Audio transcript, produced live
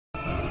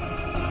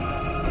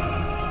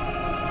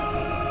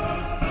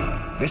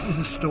This is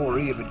the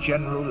story of a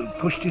general who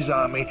pushed his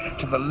army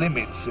to the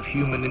limits of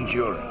human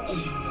endurance.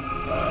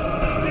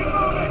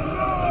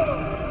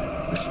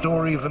 The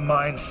story of a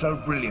mind so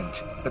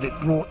brilliant that it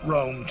brought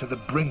Rome to the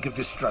brink of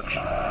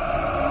destruction.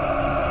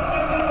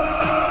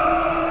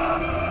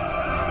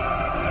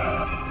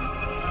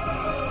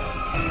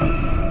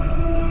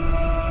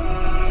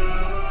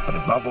 But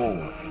above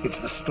all, it's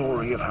the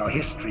story of how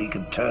history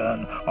can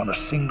turn on a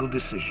single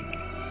decision.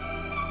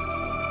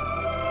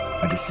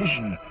 A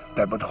decision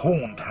that would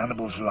haunt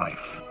Hannibal's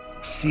life,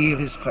 seal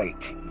his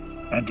fate,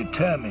 and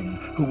determine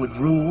who would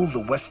rule the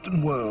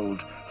Western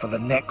world for the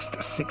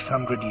next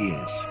 600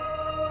 years.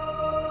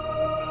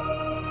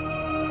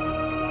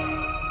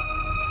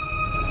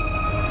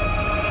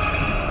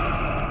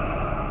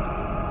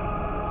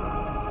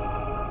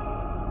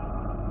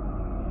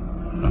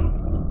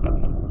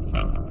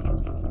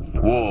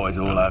 War is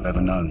all I've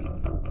ever known.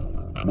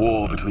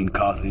 War between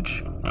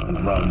Carthage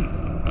and Rome.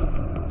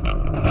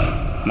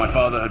 My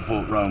father had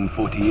fought Rome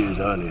 40 years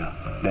earlier.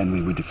 Then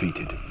we were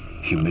defeated,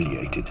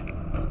 humiliated,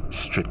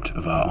 stripped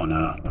of our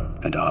honor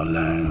and our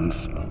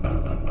lands.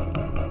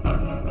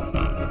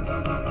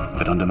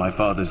 But under my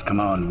father's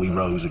command, we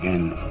rose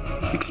again,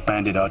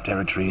 expanded our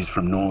territories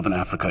from northern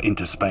Africa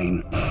into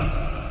Spain.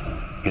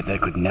 Yet there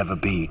could never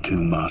be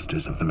two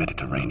masters of the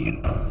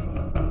Mediterranean.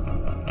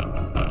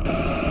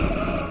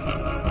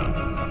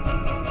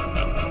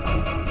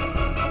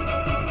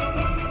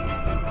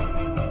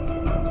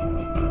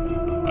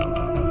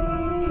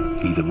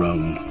 Either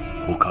Rome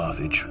or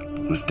Carthage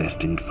was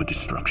destined for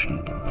destruction,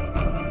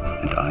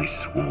 and I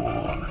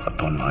swore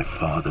upon my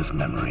father's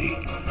memory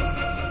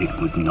it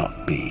would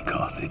not be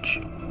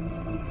Carthage.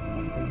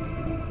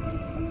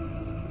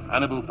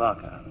 Hannibal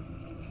Barca.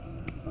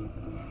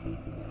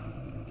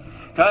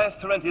 Caius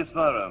Terentius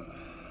Varro,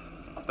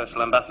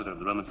 Special Ambassador of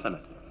the Roman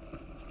Senate.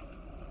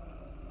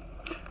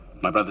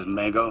 My brothers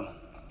Mago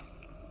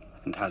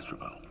and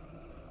Hasdrubal.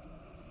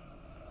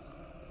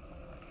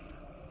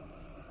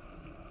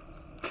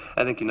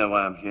 I think you know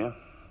why I'm here.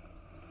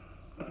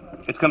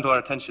 It's come to our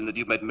attention that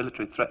you've made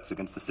military threats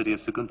against the city of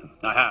Saguntum.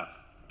 I have.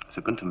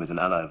 Saguntum is an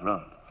ally of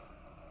Rome.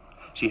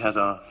 She has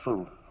our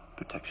full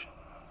protection.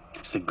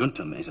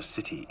 Saguntum is a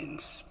city in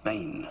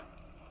Spain,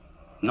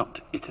 not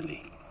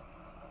Italy.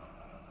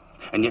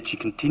 And yet she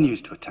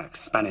continues to attack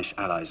Spanish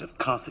allies of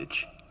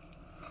Carthage.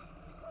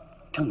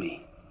 Tell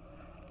me,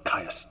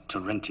 Caius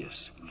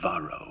Terentius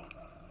Varro,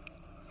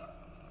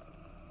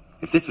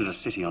 if this was a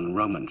city on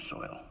Roman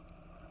soil,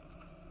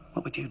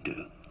 what would you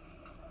do?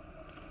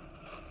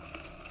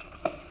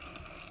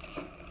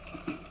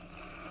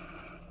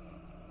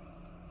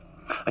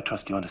 I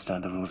trust you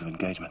understand the rules of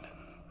engagement.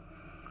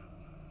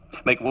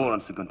 Make war on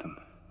Saguntum,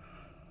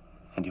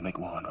 and you make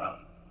war on Rome.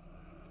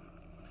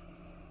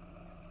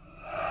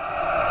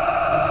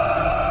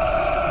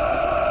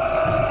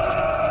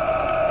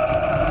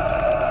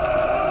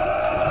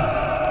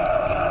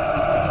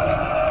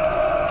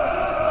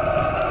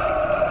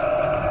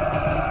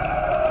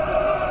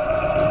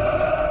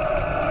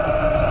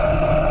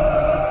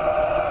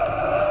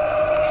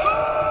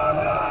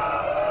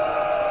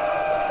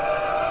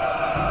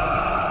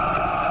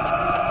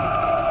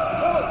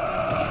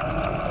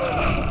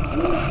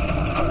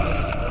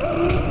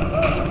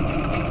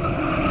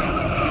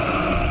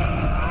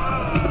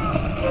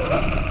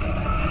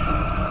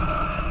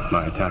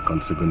 On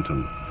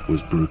Saguntum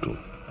was brutal,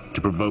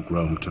 to provoke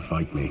Rome to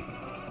fight me.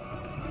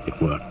 It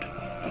worked.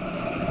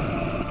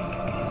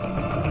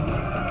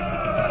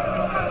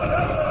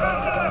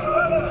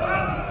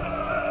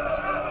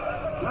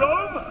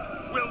 Rome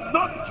will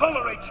not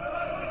tolerate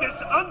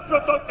this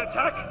unprovoked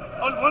attack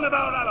on one of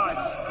our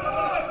allies.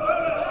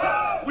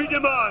 We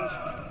demand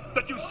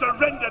that you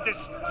surrender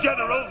this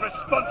general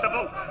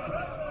responsible,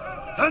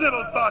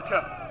 Hannibal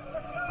Barca,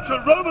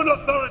 to Roman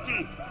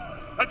authority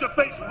and to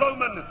face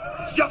Roman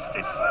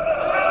justice.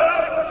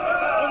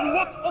 On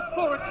what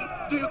authority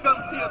do you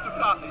come here to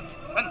Carthage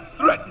and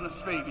threaten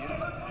us,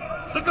 Fabius?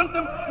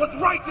 Saguntum was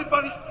rightly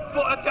punished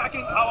for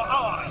attacking our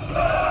allies.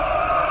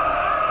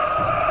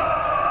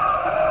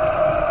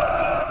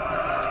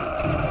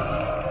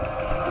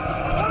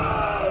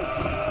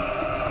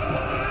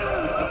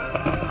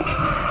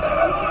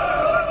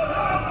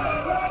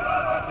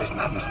 This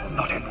madness will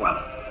not end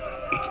well.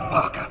 It's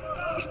Barca.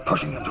 He's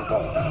pushing them to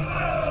war.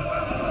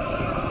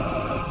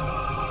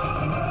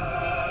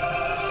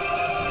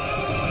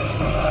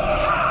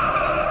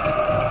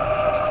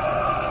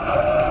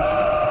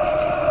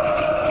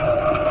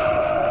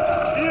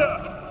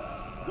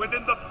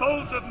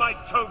 Of my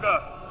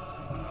toga,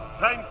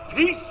 and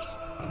peace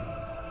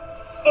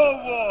or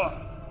war?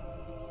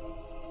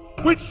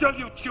 Which shall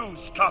you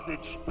choose,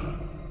 Carthage?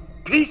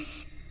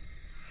 Peace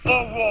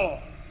or war?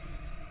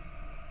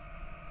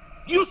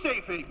 You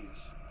say,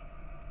 Fabius.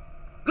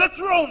 Let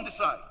Rome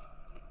decide.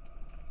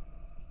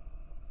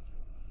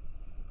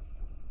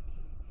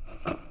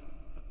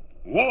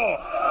 War!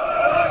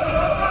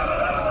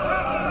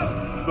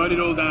 Burn it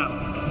all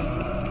down.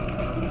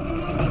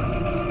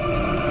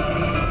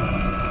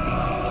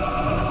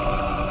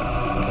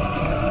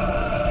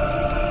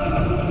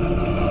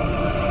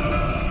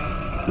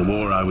 The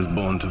war I was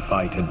born to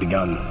fight had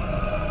begun.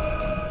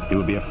 It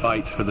would be a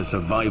fight for the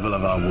survival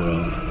of our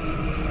world.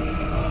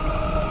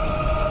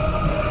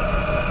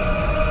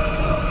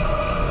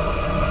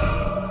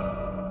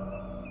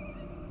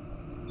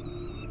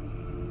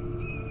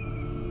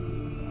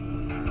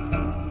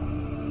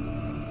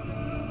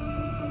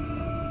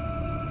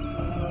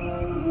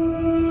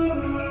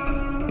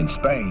 In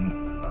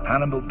Spain,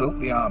 Hannibal built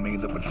the army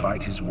that would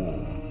fight his war.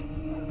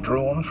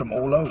 Drawn from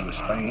all over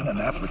Spain and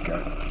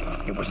Africa,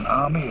 it was an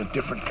army of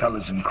different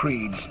colors and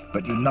creeds,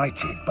 but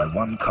united by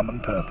one common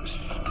purpose: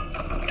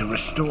 to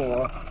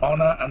restore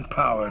honor and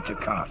power to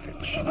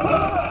Carthage.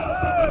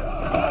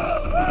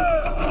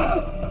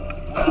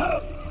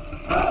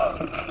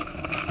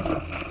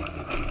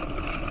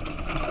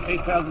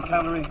 8,000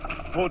 cavalry,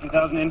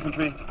 40,000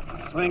 infantry,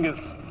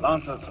 slingers,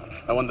 lancers.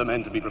 I want the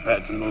men to be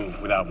prepared to move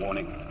without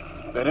warning.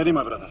 They're ready,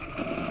 my brother.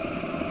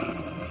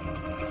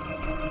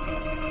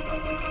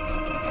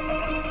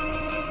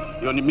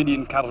 Your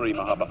Numidian cavalry,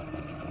 Mahaba.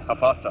 How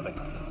fast are they?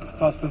 As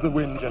fast as the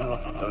wind, General.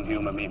 Don't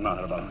humor me,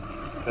 Mahaba.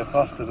 They're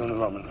faster than the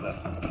Romans, sir.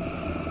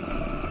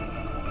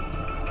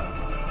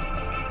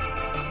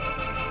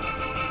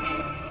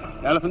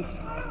 Elephants?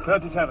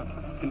 37.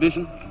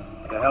 Condition?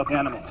 They're healthy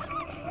animals.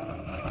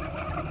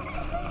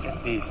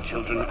 Get these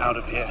children out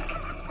of here.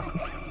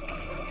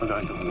 We're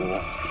going to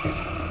war.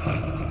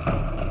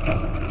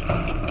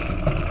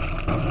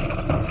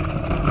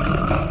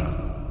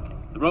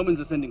 The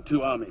Romans are sending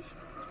two armies.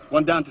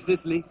 One down to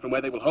Sicily, from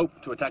where they will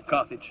hope to attack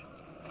Carthage.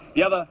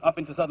 The other up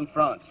into southern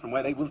France, from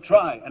where they will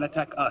try and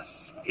attack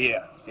us,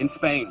 here, in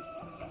Spain.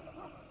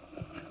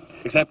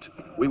 Except,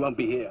 we won't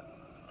be here.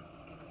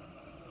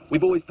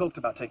 We've always talked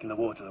about taking the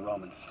war to the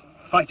Romans,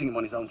 fighting him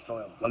on his own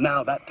soil. Well,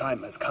 now that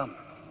time has come.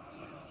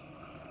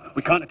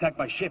 We can't attack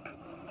by ship,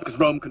 because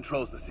Rome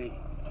controls the sea.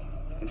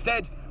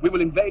 Instead, we will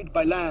invade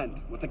by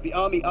land. We'll take the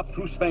army up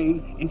through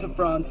Spain, into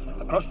France,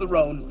 across the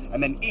Rhone,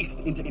 and then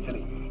east into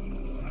Italy.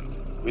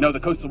 We know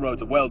the coastal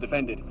roads are well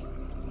defended.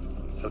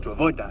 So to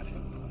avoid that,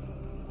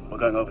 we're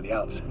going over the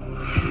Alps.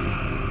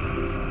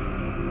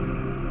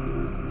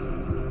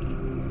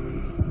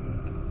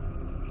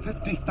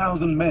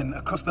 50,000 men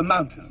across the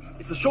mountains.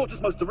 It's the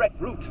shortest, most direct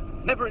route.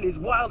 Never in his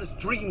wildest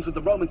dreams would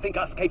the Roman think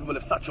us capable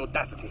of such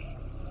audacity.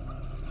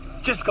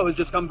 Gisco has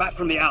just come back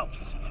from the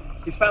Alps.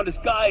 He's found us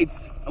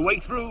guides, a way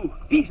through.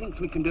 He thinks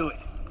we can do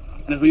it.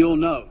 And as we all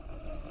know,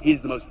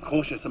 he's the most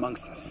cautious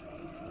amongst us.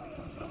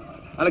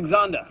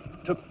 Alexander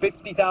took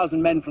 50,000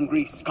 men from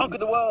Greece,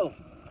 conquered the world.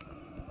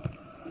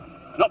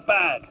 Not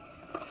bad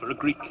for a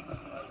Greek,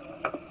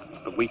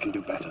 but we can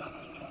do better.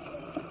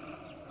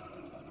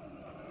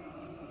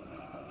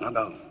 Now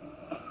go.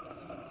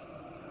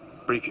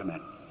 Brief your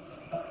men.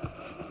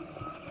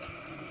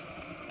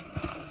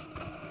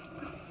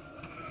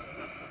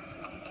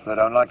 They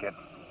don't like it.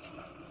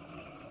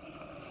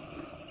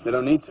 They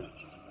don't need to.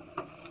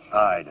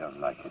 I don't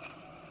like it.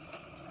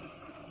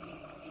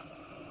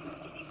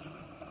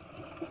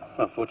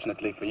 Well,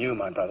 fortunately for you,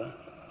 my brother,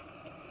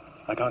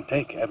 I can't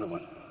take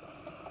everyone.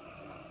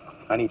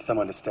 I need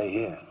someone to stay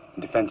here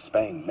and defend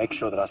Spain, make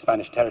sure that our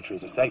Spanish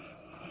territories are safe.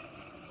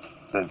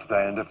 Then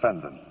stay and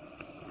defend them.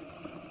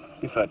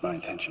 You've heard my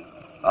intention.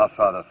 Our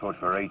father fought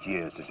for 8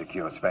 years to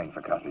secure Spain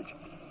for Carthage.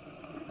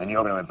 And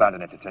you're going to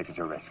abandon it to take such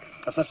a risk.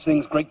 Of such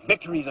things, great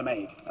victories are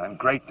made. And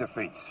great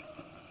defeats.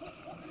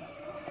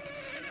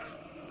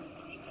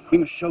 We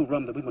must show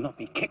Rome that we will not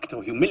be kicked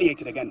or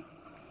humiliated again.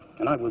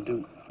 And I will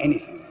do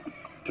anything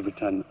to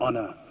return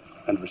honor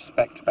and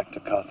respect back to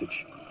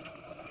Carthage.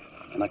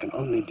 And I can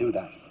only do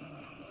that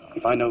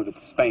if I know that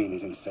Spain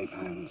is in safe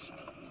hands.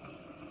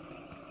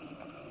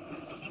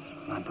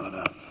 My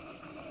brother,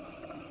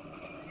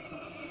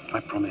 I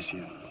promise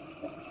you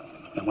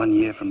that 1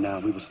 year from now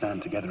we will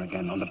stand together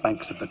again on the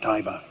banks of the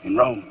Tiber in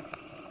Rome,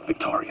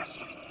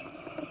 victorious.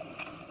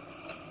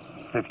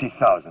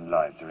 50,000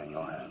 lives are in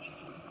your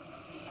hands.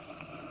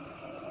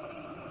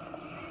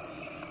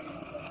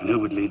 And who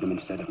would lead them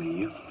instead of me?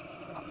 You?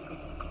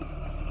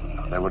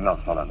 They would not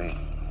follow me.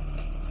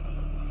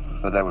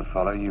 But they would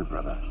follow you,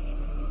 brother.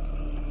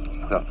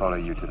 They'll follow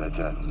you to their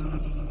deaths.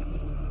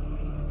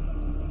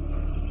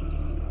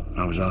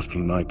 I was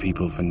asking my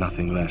people for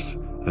nothing less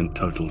than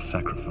total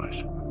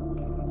sacrifice.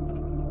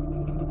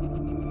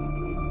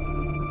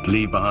 To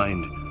leave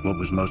behind what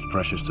was most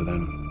precious to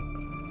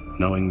them,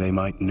 knowing they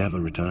might never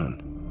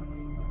return.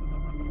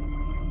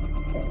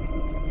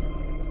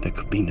 There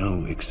could be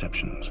no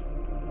exceptions.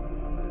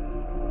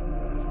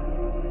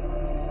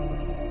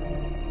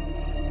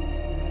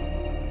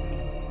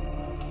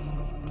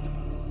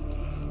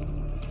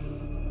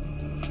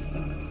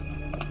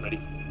 Ready?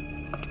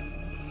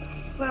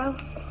 Well,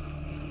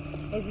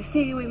 as you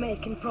see, we're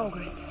making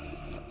progress.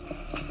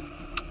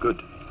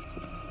 Good.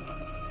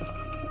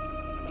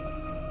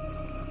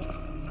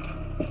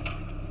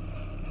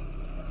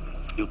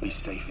 You'll be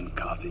safe in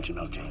Carthage,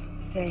 MLG.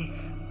 Safe.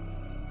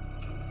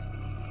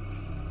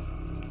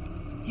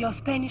 Your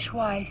Spanish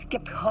wife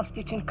kept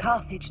hostage in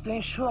Carthage to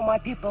ensure my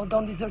people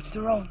don't desert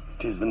to Rome.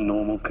 It is the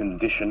normal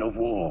condition of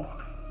war.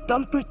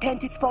 Don't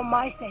pretend it's for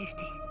my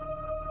safety.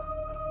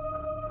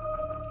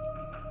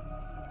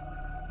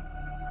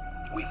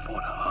 We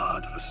fought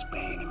hard for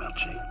Spain,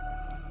 Imelchi.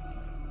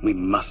 We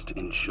must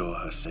ensure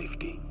her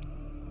safety.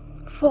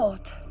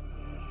 Fought?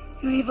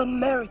 You even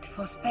married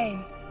for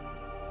Spain.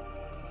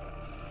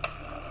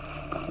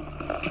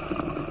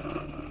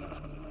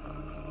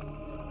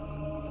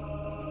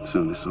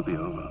 Soon this will be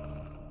over.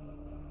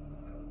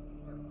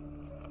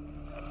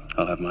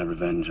 I'll have my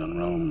revenge on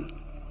Rome.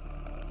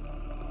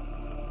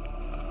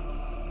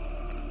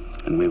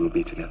 And we will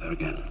be together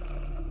again.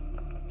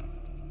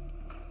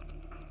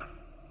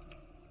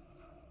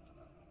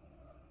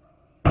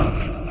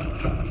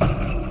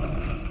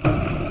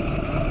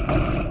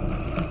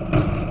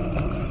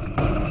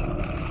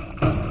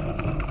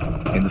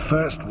 In the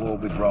First War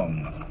with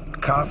Rome,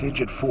 Carthage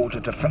had fought a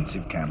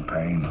defensive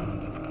campaign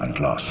and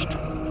lost.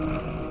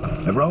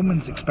 The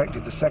Romans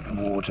expected the Second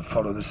War to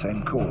follow the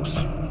same course.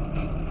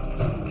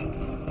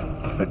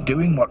 But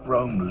doing what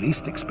Rome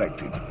least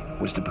expected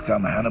was to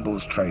become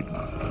Hannibal's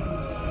trademark.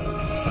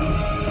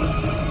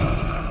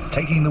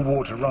 Taking the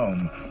war to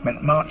Rome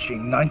meant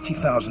marching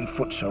 90,000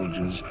 foot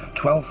soldiers,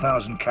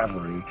 12,000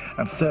 cavalry,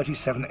 and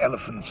 37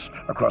 elephants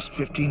across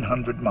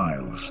 1,500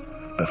 miles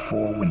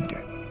before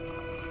winter.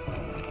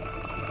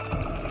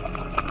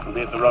 We'll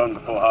be at the Rhone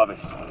before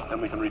harvest. Then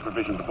we can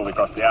reprovision before we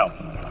cross the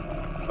Alps.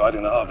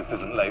 Providing the harvest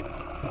isn't late.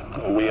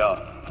 Or we are.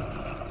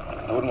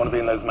 I wouldn't want to be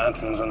in those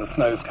mountains when the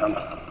snows come.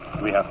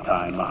 We have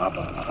time,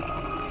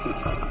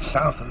 Maharbal.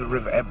 South of the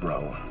river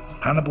Ebro,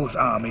 Hannibal's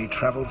army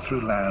traveled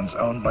through lands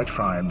owned by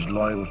tribes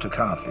loyal to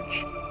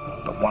Carthage.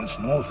 But once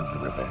north of the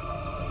river,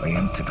 they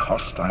entered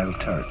hostile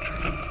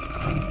territory.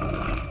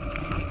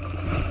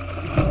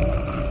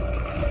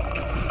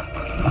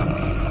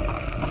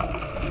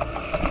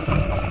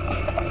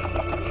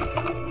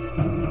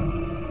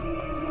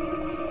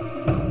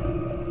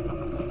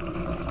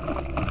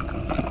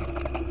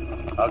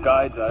 Our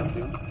guides, I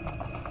assume.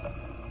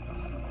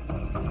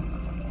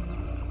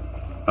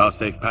 Our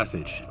safe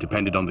passage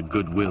depended on the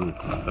goodwill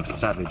of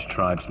savage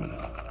tribesmen,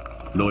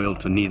 loyal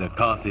to neither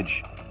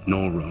Carthage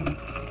nor Rome,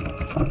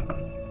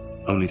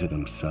 only to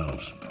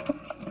themselves.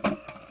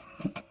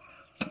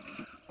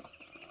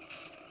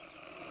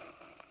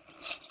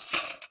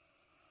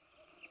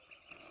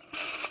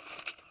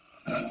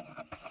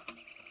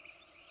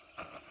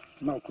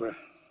 Малко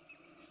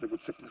за да го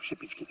цъкне в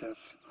шипичките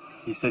аз.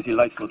 He says he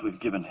likes what we've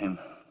given him.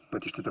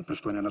 Пътищата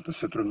през планината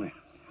са трудни.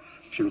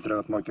 Ще ви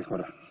трябват моите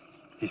хора.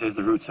 He says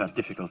the routes are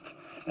difficult,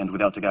 and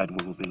without a guide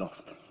we will be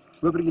lost.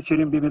 Въпреки че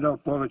Рим би ми дал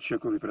повече,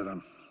 ако ви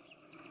предам.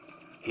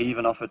 He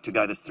even offered to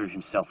guide us through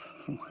himself.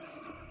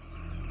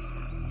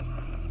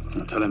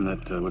 I'll tell him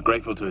that we're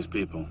grateful to his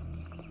people,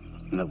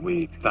 and that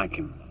we thank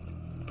him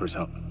for his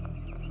help.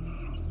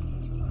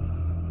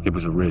 It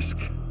was a risk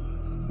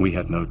we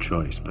had no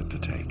choice but to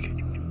take.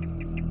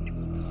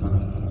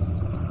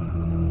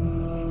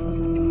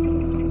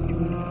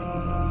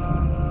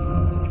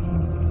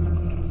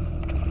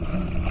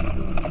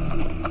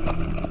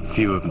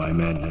 Few of my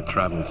men had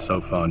traveled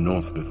so far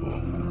north before.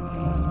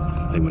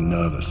 They were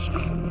nervous,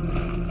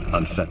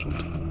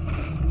 unsettled,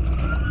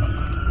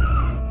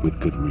 with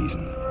good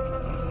reason.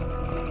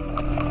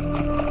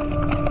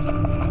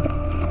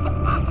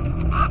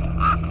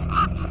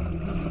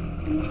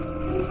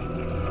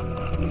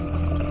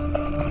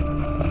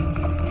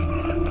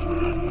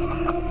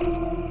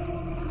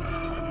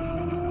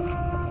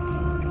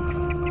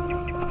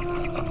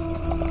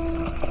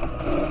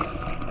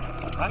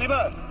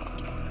 Hannibal!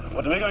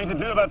 What are we going to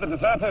do about the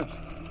deserters?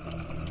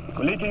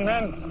 We're leaking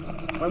men.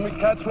 When we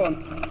catch one,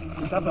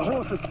 we have the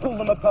horses pull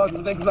them apart as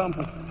an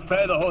example.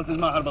 Spare the horses,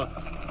 Maharbal.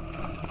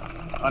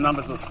 Our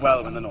numbers will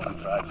swell when the northern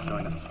tribes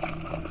join us.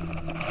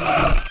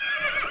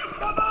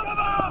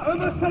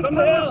 From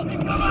the hills!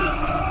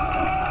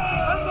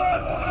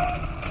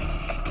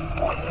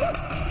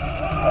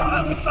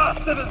 That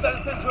bastard has led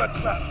us into a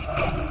trap!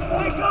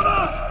 Hey, come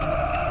on!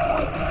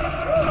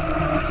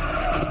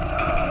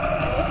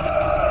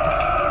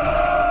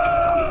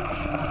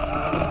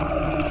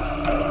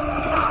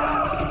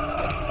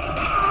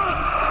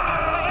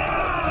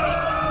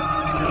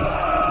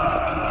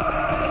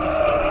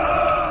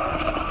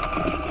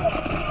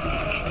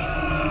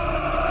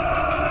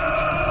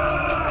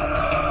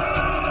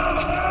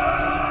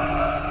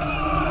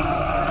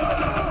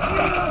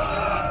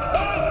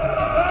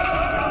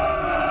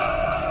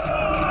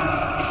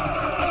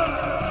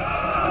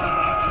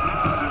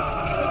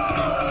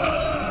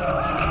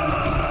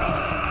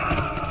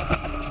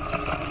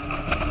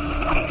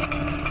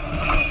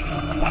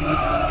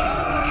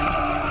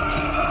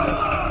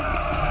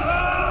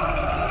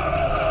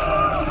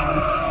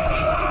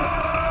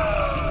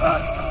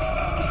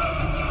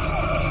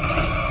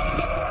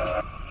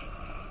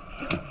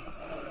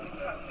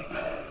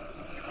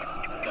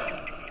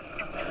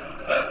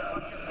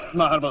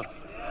 Maharbal.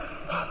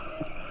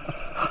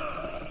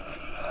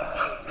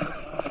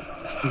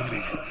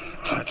 Thieving,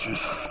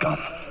 treacherous scum.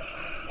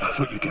 That's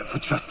what you get for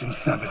trusting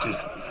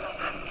savages.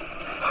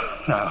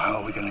 Now, how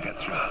are we going to get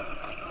through?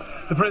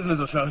 The prisoners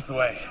will show us the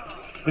way.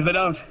 If they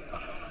don't,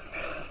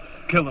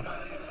 kill them.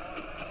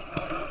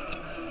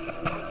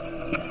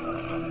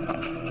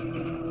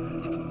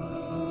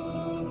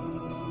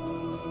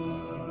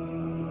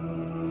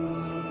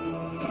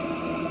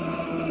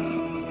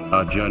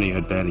 Our journey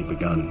had barely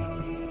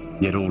begun,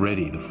 yet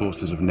already the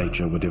forces of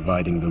nature were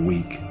dividing the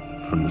weak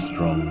from the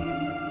strong.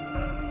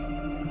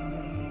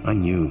 I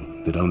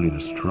knew that only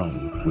the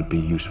strong would be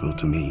useful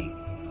to me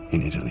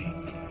in Italy.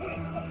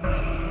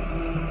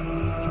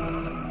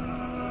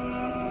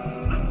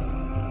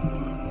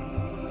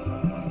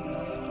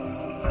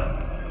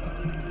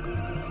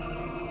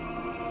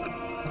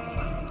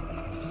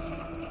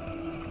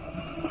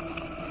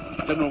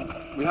 General,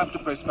 we have to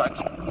face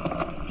facts.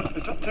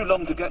 It took too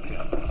long to get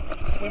here.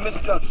 We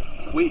misjudged.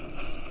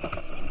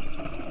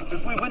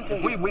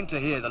 If we winter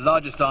here, the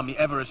largest army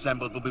ever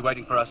assembled will be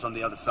waiting for us on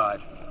the other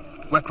side.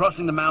 We're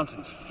crossing the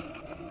mountains.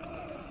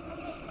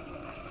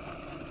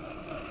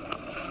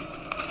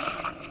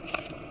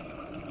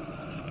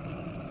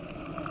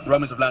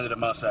 Romans have landed at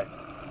Marseille.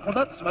 Well,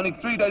 that's only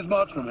 3 days'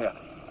 march from here.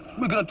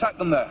 We can attack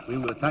them there. We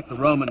will attack the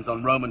Romans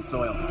on Roman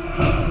soil.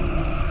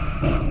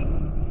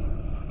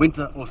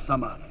 Winter or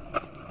summer,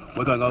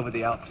 we're going over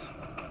the Alps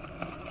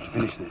to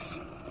finish this.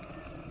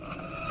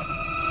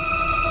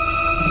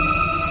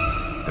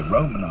 The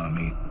Roman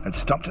army had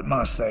stopped at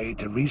Marseille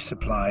to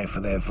resupply for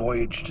their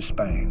voyage to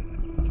Spain.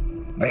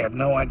 They had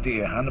no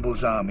idea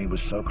Hannibal's army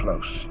was so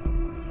close.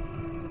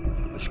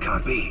 This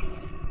can't be.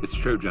 It's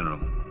true, General.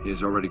 He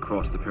has already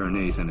crossed the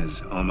Pyrenees and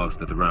is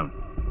almost at the Rhone.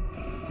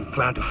 We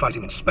plan to fight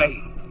him in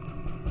Spain.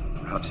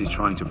 Perhaps he's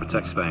trying to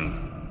protect Spain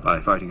by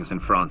fighting us in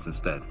France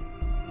instead.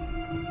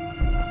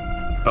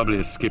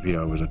 Publius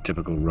Scipio was a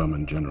typical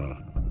Roman general.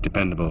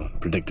 Dependable,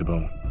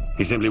 predictable.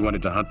 He simply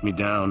wanted to hunt me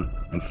down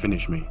and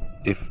finish me,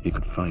 if he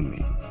could find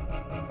me.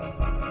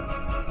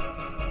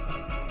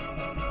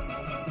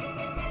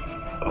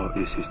 Or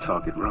is his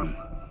target Rome?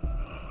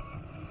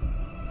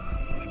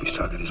 Maybe his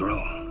target is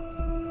Rome.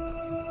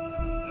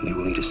 And he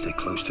will need to stay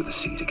close to the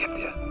sea to get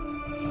there.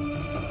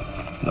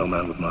 No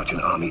man would march an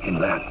army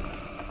inland.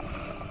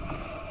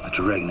 The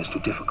terrain is too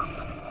difficult.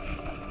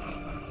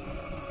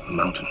 The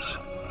mountains.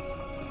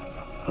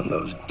 And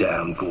those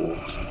damn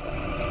Gauls.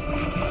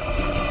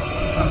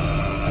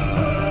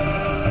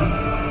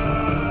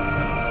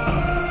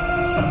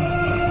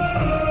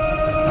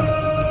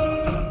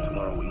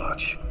 Tomorrow we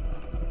march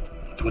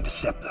to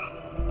intercept them.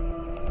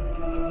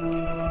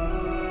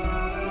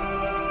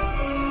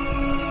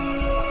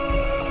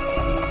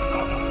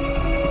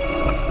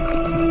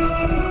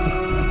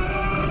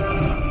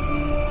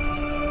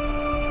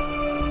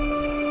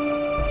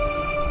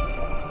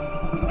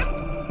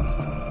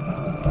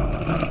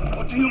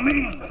 What do you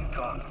mean, they've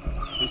gone?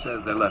 He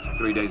says they left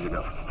 3 days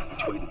ago.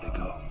 Which way did they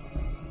go?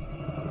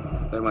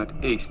 They went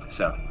east,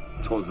 sir,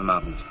 towards the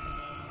mountains.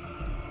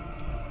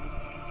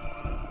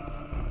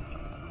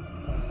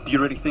 Do you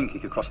really think he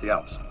could cross the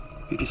Alps?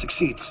 If he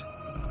succeeds,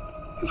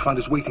 he'll find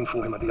us waiting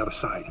for him at the other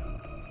side.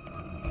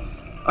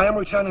 I am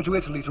returning to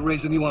Italy to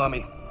raise a new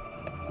army.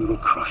 We will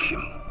crush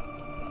him,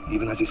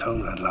 even as his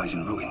homeland lies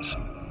in ruins.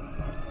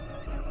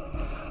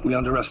 We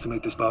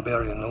underestimate this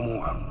barbarian no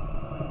more.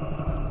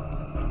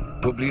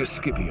 Publius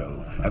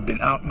Scipio had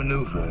been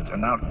outmaneuvered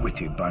and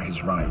outwitted by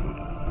his rival.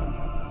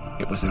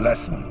 It was a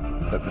lesson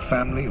that the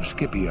family of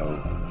Scipio,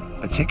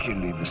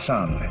 particularly the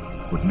son,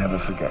 would never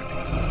forget.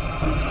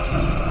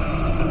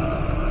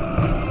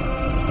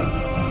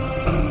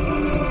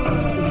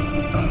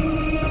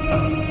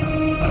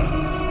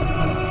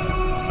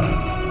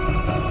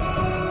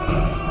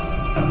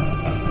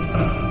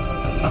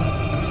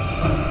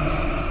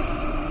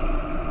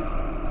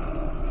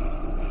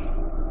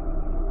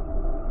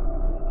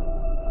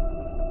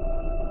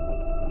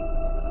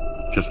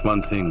 Just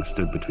one thing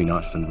stood between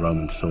us and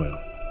Roman soil.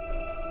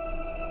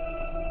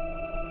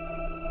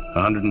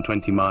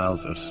 120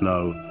 miles of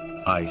snow,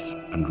 ice,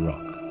 and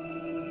rock.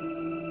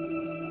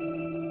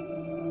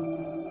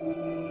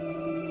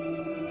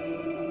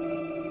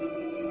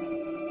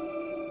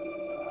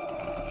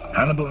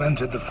 Hannibal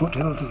entered the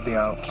foothills of the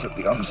Alps at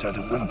the onset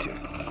of winter.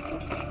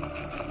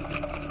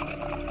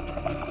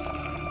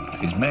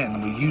 His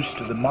men were used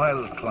to the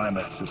mild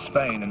climates of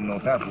Spain and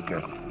North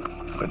Africa,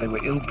 but they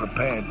were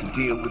ill-prepared to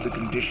deal with the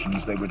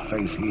conditions they would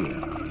face here.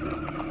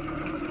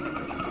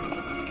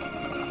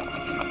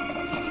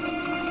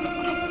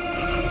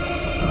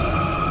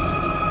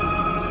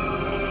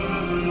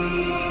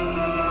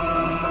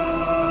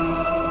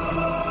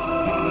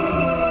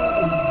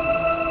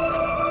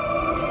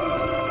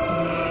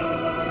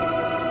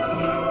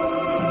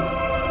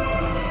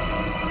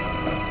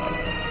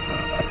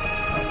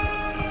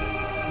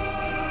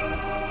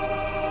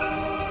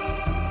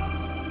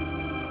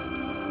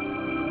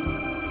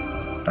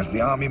 As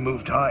the army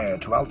moved higher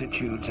to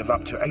altitudes of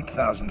up to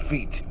 8,000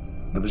 feet,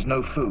 there was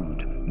no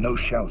food, no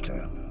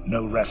shelter,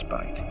 no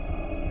respite.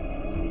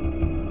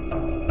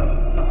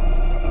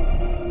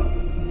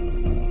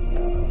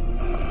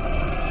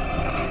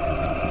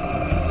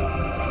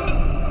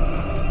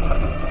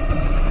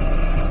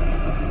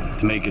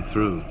 To make it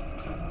through,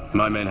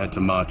 my men had to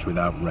march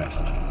without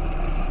rest.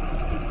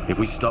 If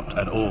we stopped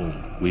at all,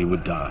 we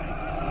would die.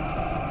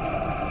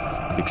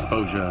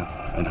 Exposure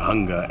and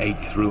hunger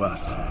ate through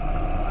us.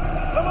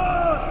 Come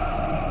on!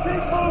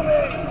 Keep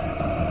moving!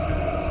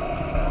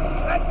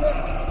 That's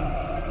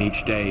it!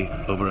 Each day,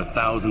 over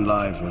 1,000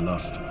 lives were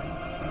lost,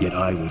 yet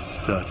I was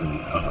certain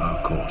of our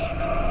course.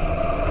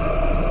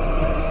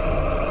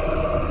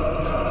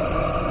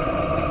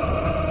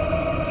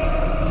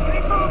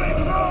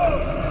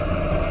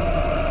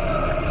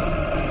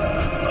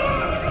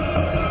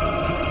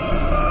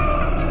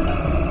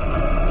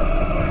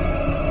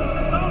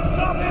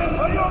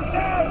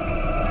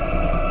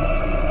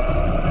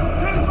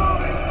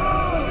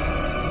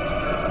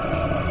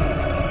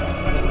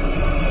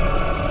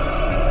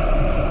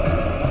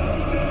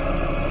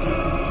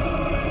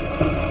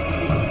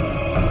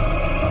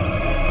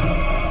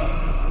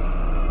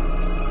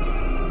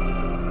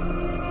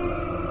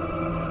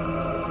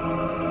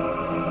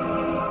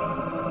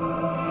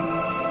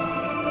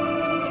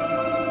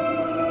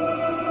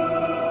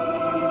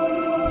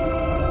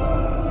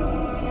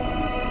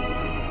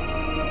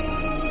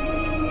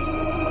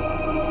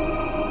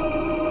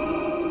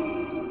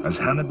 As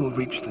Hannibal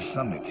reached the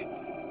summit,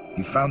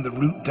 he found the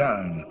route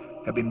down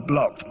had been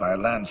blocked by a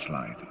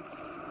landslide.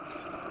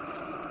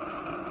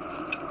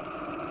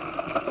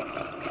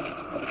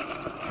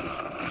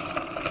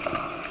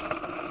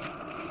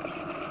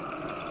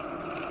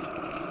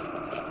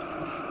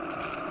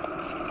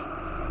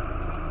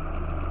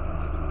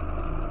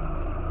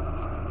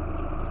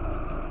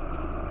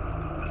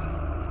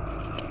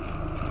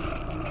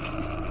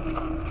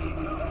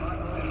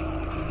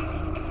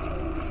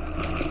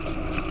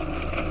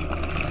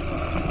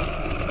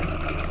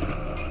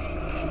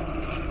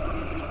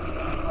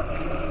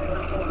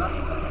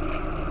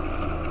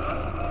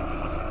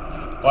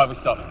 Why are we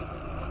stopping?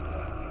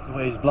 The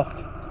way is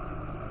blocked.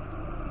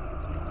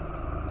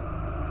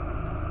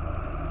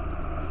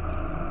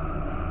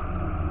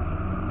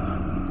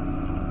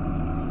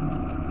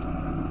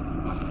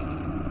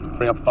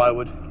 Bring up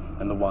firewood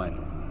and the wine.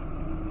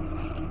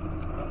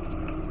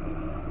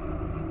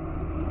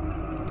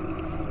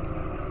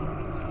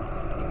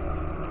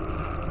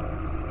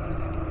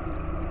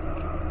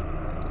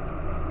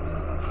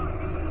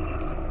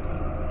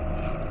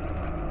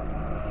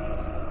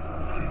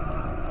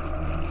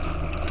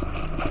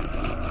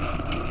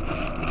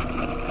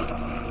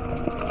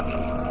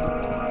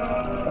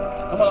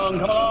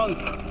 Come along!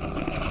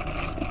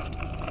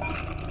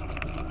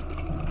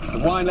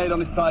 The wine laid on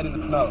his side in the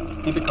snow.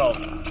 Keep it cold.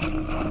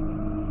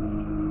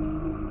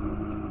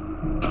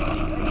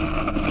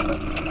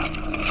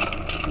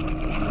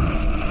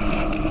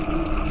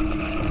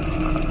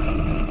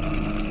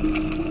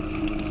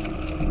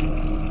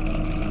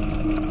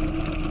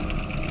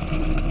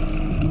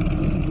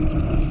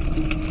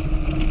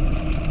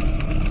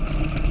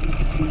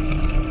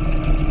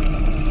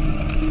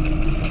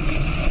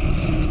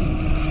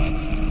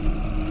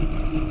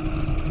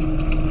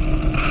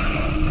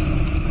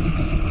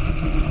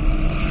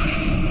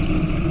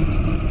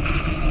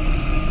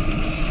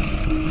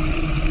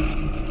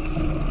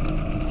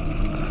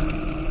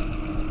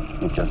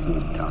 It just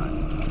needs time.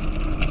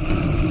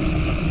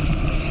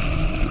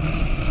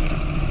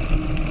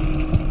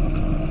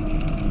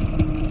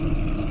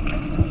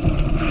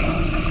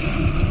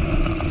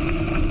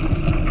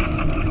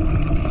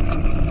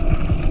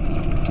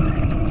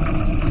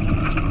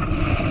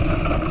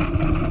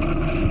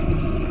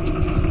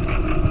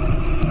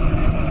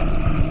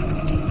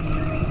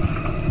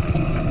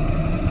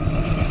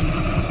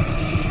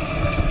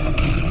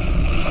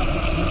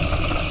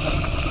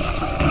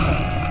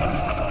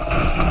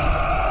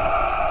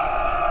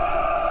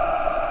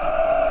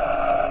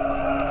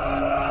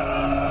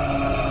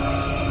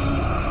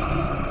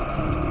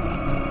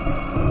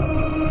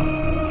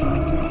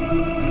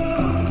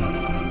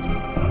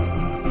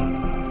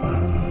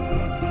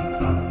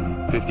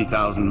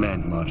 "50,000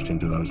 men marched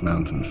into those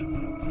mountains.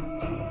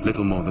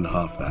 Little more than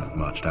half that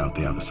marched out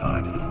the other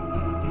side.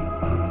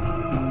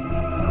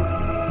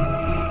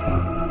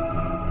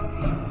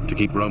 To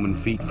keep Roman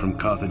feet from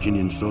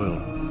Carthaginian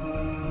soil,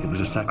 it was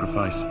a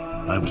sacrifice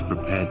I was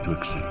prepared to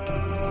accept.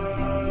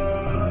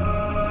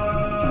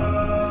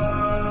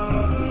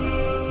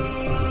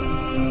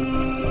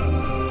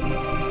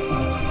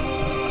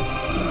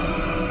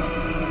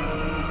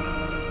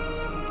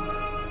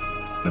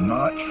 The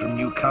march from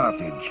New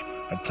Carthage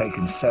had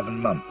taken 7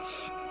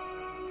 months.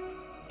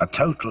 A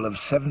total of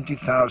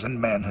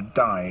 70,000 men had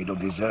died or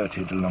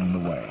deserted along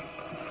the way.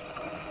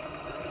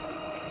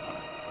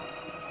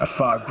 A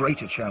far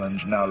greater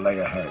challenge now lay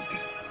ahead.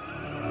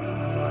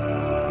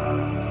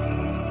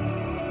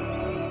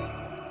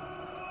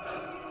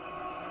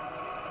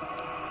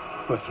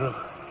 We're through.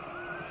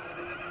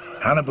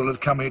 Hannibal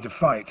had come here to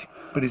fight,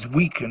 but his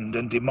weakened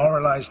and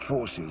demoralized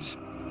forces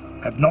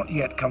had not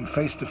yet come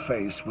face to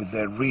face with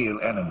their real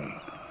enemy.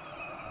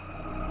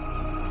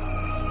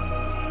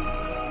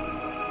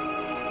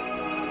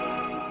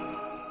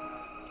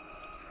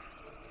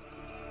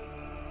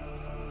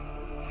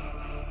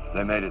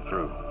 They made it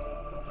through.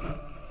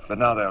 But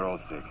now they're all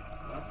sick.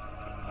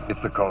 It's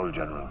the cold,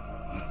 General.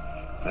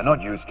 They're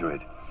not used to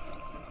it.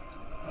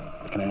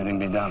 Can anything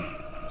be done?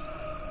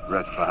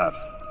 Rest, perhaps.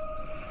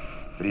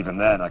 But even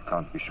then, I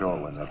can't be sure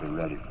when they'll be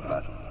ready for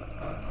battle.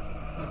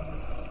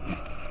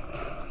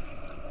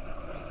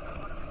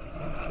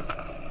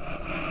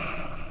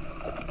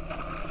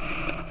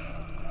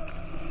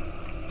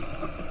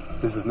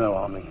 This is no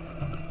army.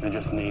 They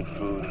just need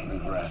food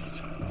and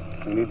rest.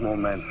 We need more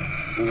men.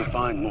 We will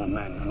find more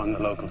men among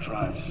the local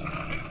tribes.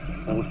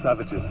 All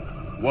savages,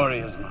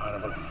 warriors,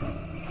 Maharibal.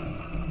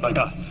 Like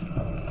us,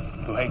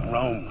 who hate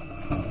Rome,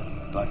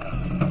 like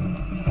us.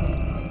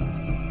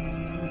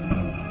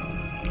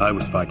 I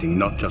was fighting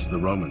not just the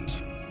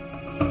Romans.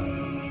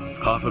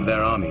 Half of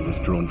their army was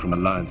drawn from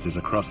alliances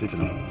across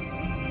Italy.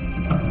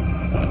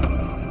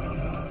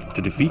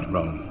 To defeat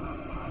Rome,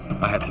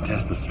 I had to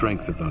test the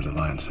strength of those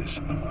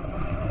alliances.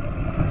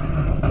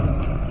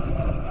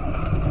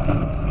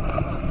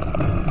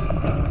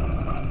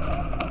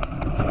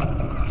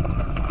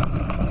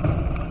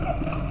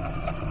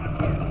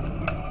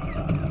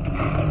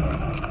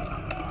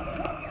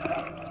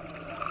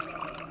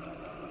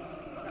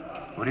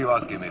 What are you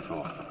asking me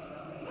for?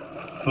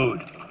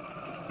 Food.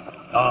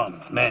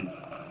 Arms, men.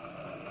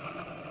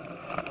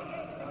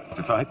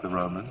 To fight the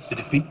Romans? To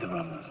defeat the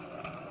Romans.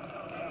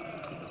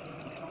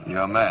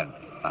 Your men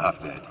are half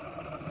dead.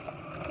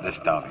 They're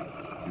starving,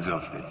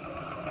 exhausted.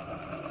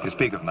 You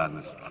speak of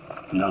madness.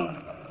 No.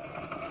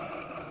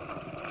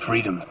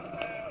 Freedom.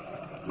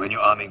 When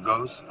your army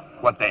goes,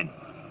 what then?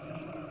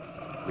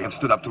 We have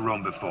stood up to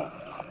Rome before.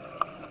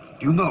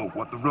 Do you know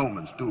what the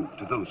Romans do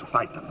to those who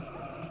fight them?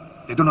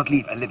 They do not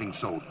leave a living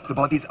soul. The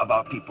bodies of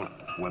our people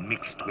were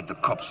mixed with the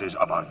corpses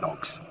of our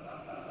dogs.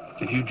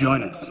 If you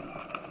join us,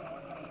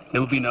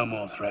 there will be no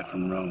more threat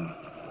from Rome.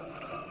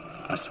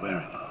 I swear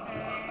it.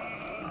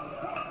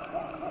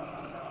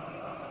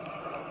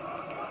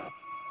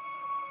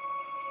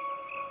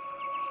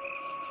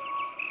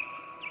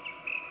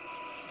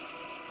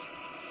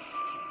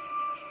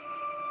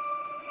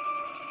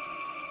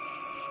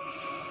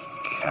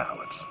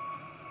 Cowards.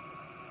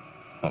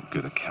 What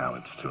good are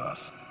cowards to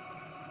us?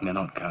 They're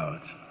not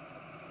cowards.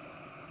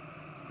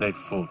 They've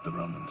fought the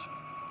Romans.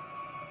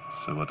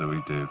 So what do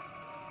we do?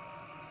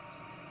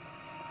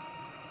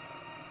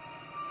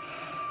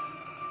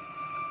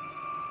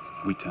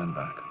 We turn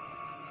back.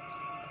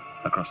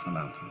 Across the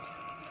mountains.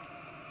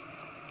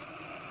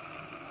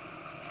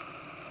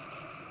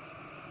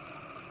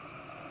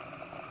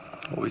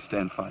 Or we stay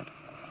and fight.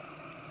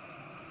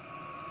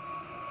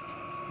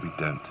 We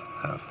don't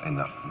have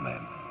enough men.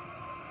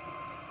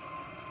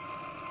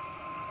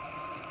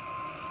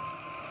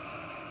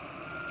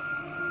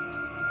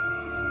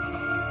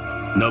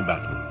 No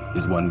battle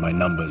is won by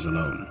numbers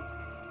alone.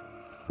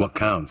 What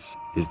counts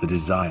is the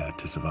desire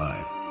to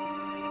survive.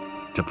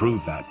 To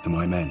prove that to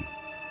my men,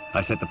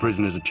 I set the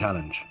prisoners a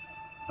challenge,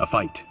 a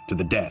fight to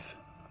the death.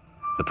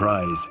 The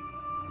prize,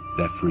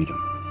 their freedom.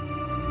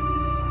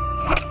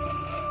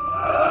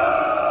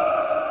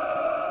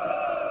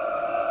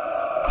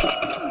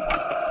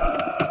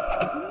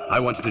 I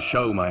wanted to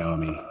show my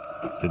army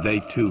that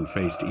they too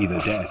faced either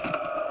death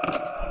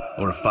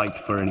or a fight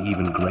for an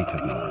even greater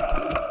glory.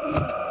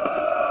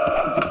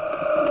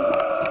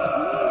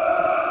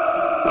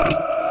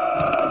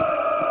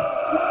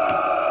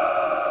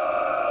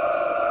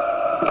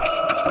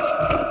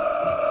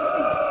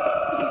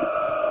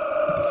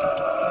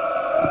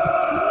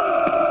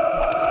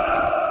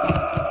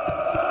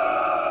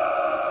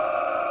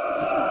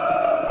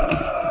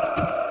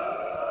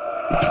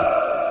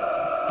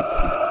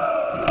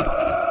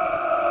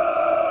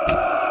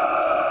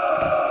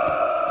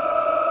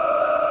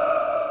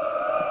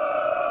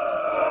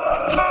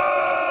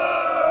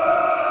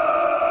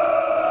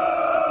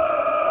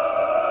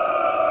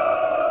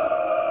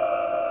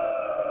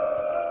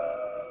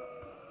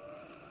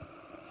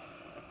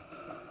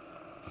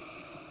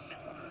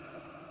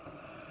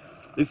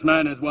 This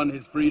man has won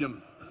his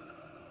freedom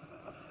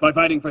by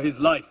fighting for his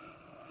life.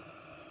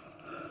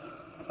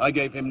 I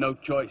gave him no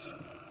choice.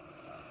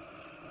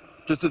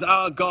 Just as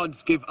our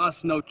gods give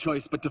us no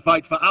choice but to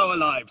fight for our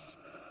lives.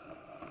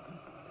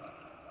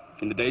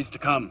 In the days to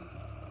come,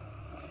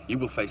 you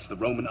will face the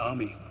Roman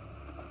army.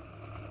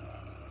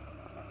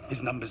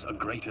 His numbers are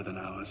greater than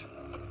ours.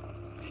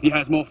 He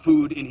has more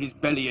food in his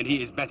belly and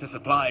he is better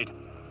supplied.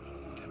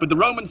 But the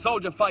Roman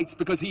soldier fights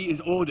because he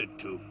is ordered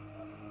to.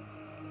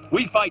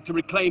 We fight to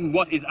reclaim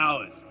what is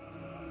ours.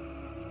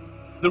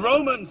 The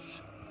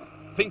Romans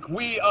think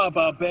we are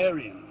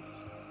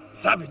barbarians,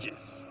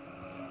 savages.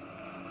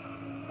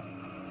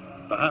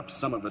 Perhaps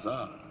some of us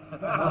are.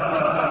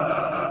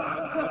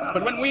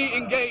 But when we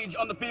engage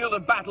on the field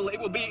of battle, it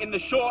will be in the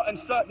sure and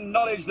certain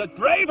knowledge that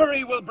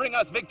bravery will bring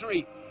us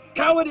victory.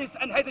 Cowardice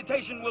and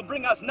hesitation will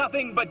bring us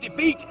nothing but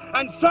defeat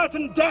and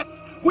certain death.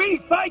 We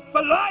fight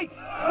for life! We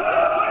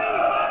fight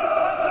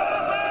for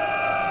liberty!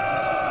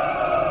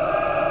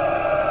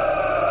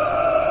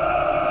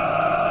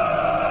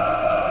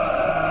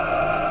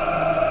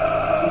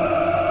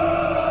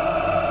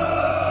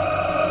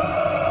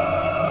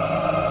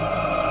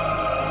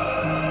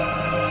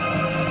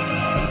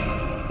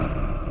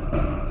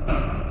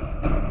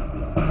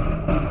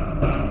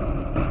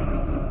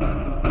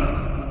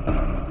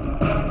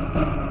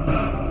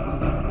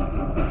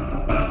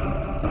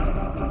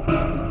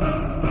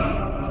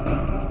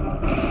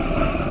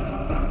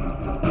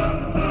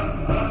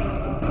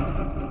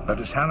 But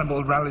as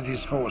Hannibal rallied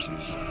his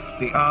forces,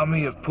 the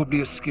army of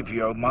Publius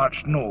Scipio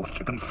marched north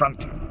to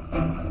confront him.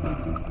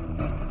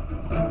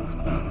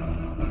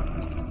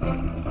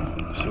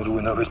 The sooner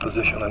we know his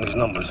position and his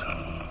numbers,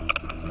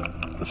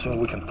 the sooner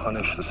we can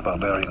punish this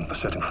barbarian for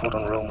setting foot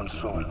on Roman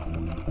soil.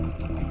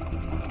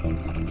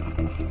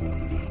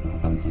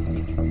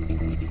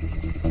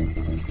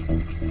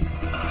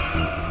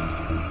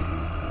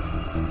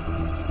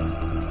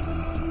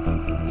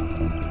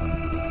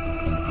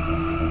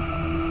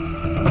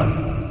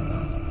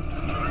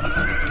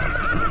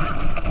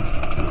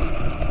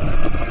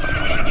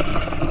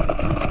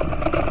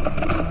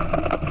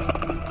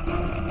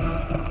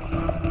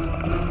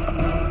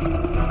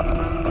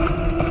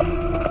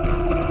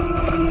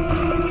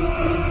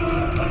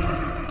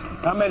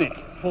 How many?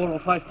 4,000 or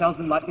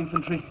 5,000 light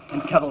infantry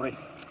and cavalry.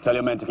 Tell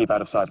your men to keep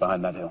out of sight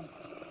behind that hill.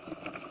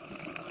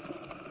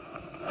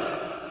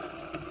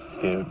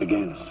 Here it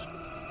begins.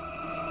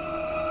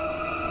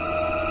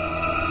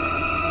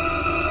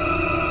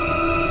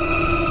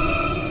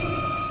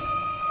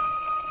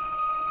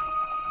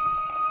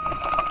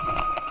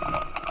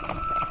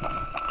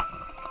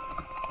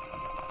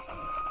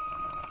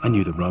 I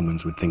knew the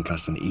Romans would think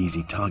us an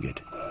easy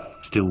target,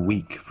 still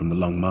weak from the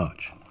long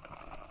march.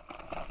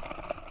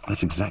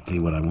 That's exactly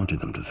what I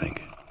wanted them to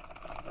think.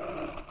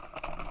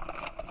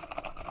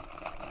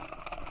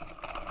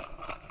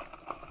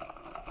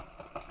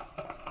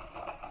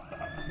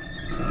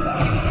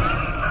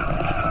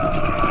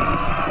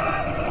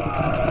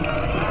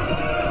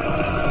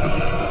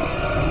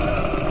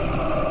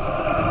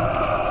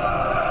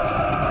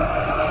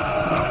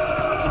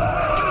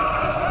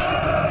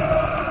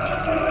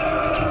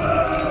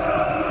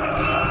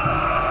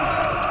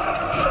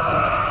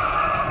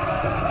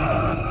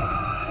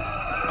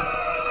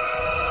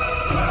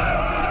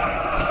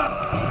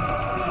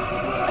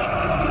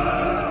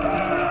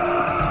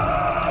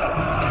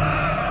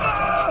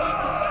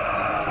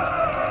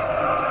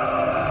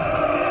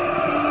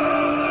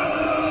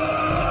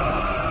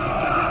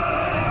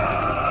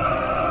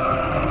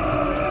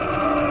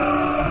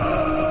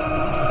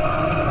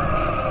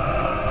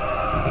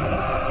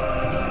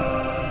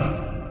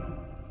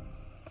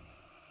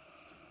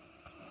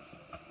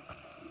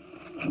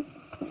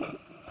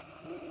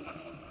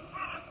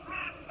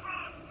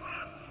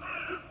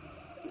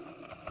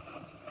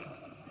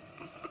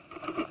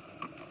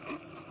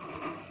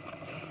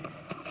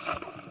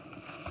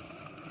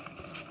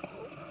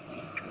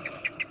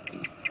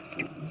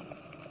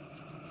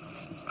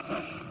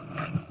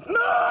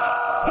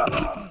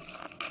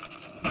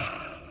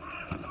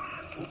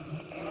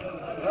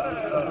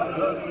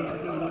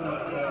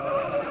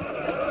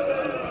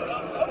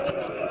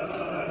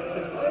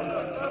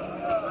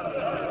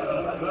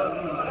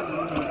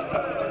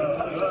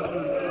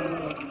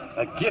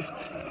 A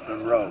gift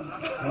from Rome.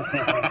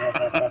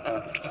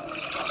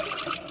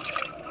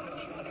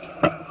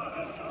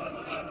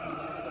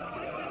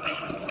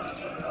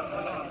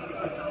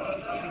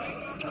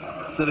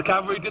 So the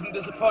cavalry didn't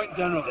disappoint,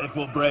 General? They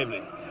fought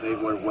bravely. They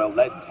were well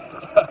led.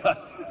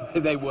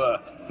 They were.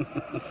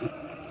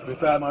 To be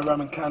fair, my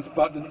Roman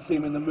counterpart didn't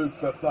seem in the mood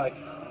for a fight.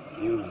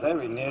 You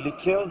very nearly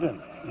killed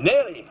him.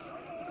 Nearly?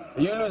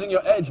 Are you losing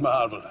your edge,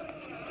 Maharbal?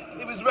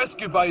 He was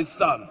rescued by his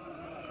son.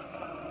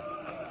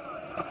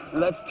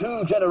 That's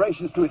 2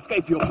 generations to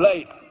escape your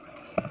blade.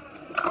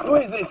 Who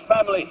is this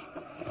family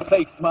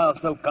fate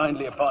smiles so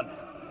kindly upon?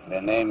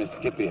 Their name is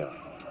Scipio,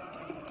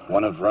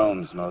 one of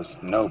Rome's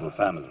most noble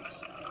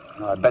families.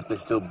 I bet they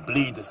still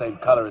bleed the same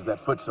color as their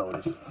foot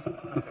soldiers.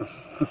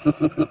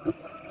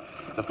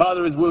 The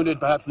father is wounded.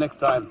 Perhaps next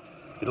time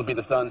it'll be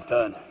the son's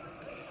turn.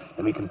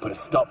 Then we can put a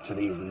stop to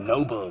these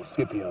noble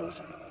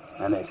Scipios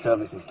and their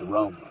services to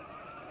Rome.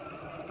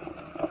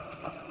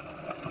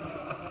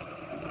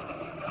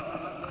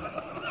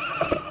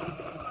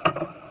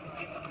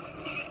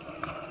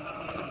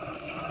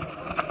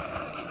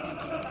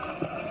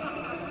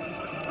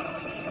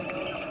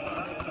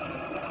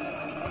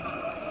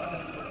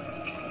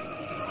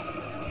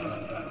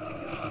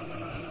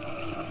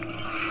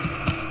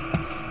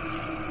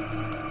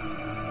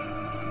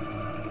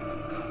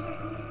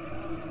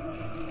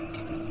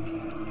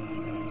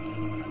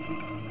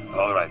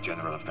 All right,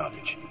 General of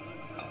Carthage.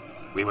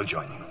 We will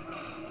join you.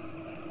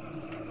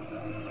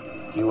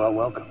 You are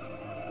welcome.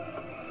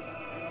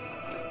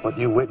 What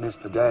you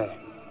witnessed today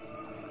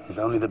is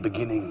only the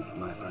beginning,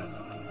 my friend.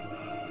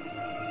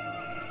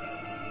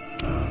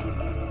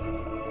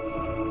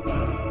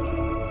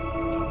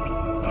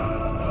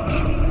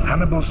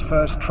 Hannibal's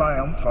first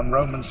triumph on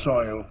Roman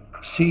soil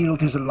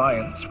sealed his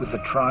alliance with the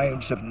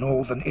tribes of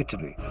northern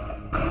Italy.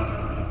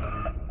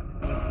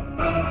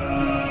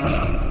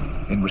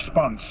 In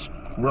response,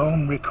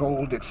 Rome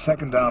recalled its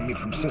second army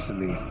from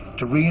Sicily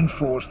to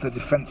reinforce the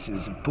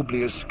defenses of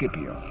Publius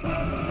Scipio.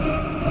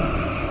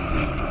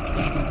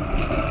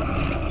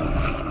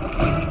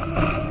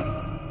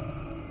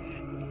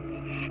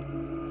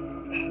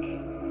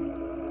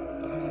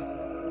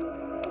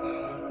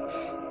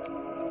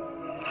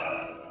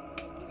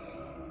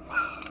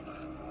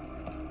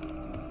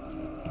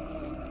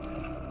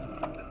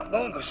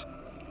 Longus.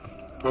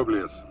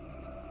 Publius.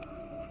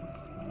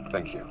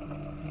 Thank you.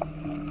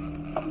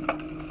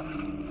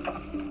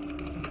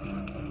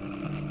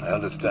 I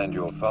understand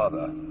your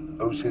father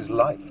owes his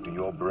life to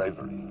your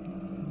bravery.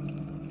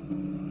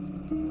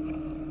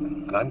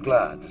 And I'm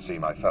glad to see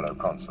my fellow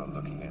consul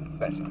looking in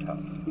better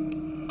health.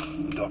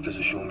 The doctors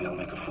assure me I'll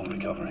make a full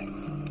recovery.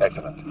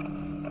 Excellent.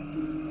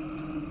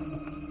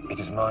 It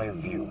is my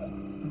view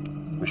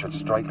we should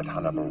strike at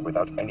Hannibal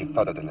without any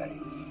further delay.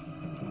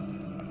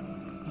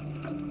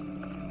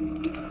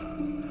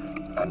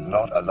 And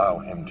not allow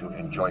him to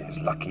enjoy his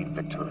lucky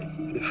victory.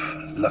 If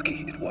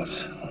lucky it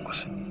was,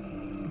 August.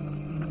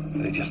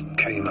 They just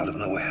came out of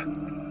nowhere.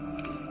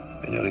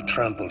 They nearly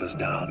trampled us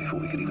down before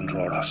we could even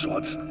draw our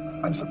swords.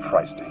 I'm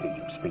surprised to hear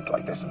you speak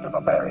like this of the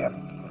barbarian.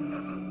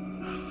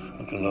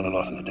 We can learn a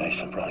lot in the day,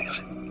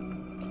 Sempronius.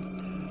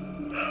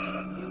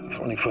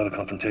 Before any further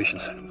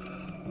confrontations,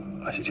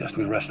 I suggest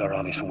we rest our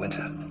armies for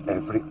winter.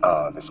 Every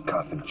hour this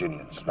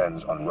Carthaginian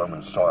spends on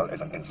Roman soil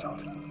is an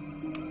insult.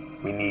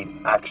 We need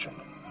action.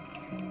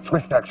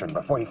 Swift action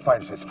before he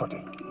finds his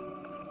footing.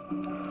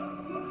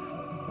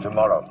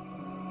 Tomorrow,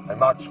 I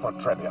march for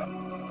Trebia.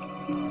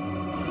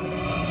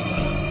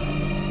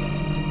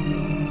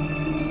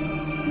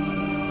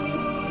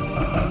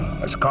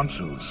 As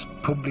consuls,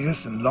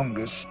 Publius and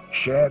Longus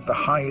shared the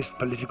highest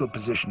political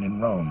position in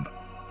Rome.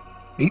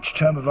 Each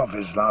term of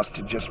office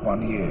lasted just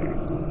 1 year.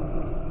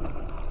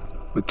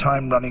 With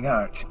time running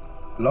out,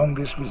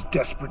 Longus was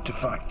desperate to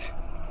fight.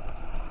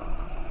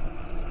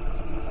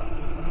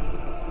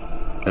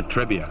 At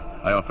Trebia,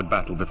 I offered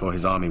battle before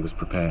his army was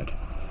prepared,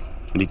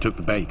 and he took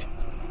the bait.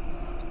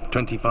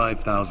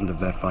 25,000 of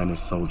their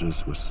finest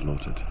soldiers were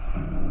slaughtered.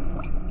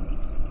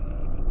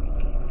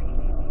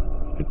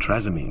 At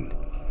Trasimene,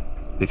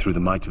 they threw the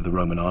might of the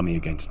Roman army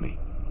against me.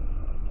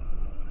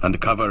 Under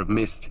cover of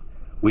mist,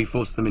 we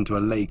forced them into a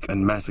lake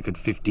and massacred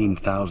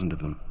 15,000 of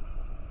them.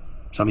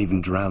 Some even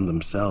drowned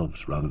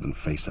themselves rather than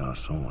face our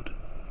sword.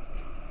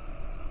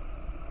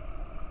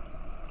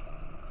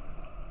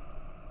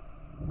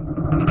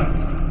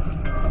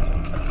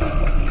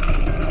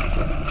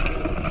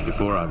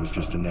 Before I was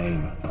just a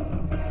name,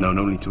 known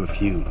only to a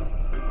few.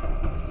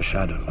 A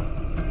shadow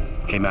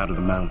came out of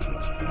the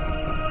mountains.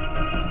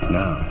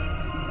 Now,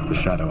 the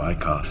shadow I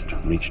cast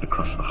reached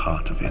across the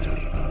heart of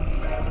Italy.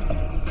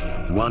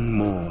 One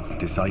more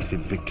decisive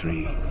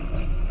victory,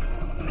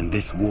 and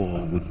this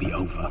war would be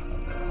over.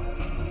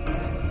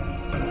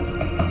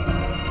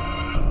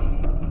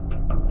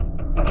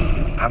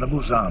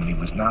 Hannibal's army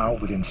was now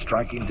within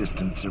striking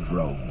distance of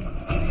Rome.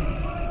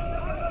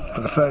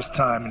 For the first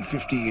time in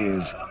 50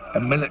 years, a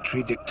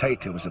military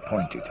dictator was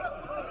appointed.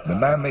 The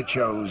man they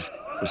chose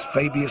was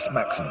Fabius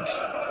Maximus.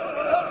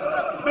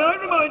 May I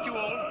remind you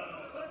all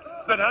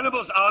that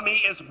Hannibal's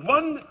army is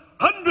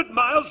 100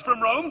 miles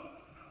from Rome?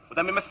 Well,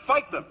 then we must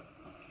fight them.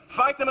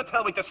 Fight them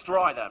until we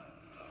destroy them.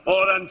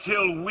 Or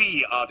until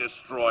we are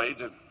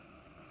destroyed.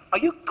 Are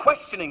you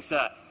questioning,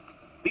 sir,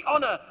 the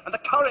honor and the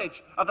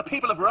courage of the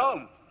people of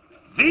Rome?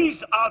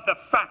 These are the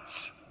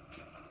facts.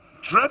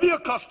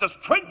 Trebia cost us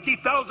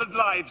 20,000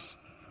 lives.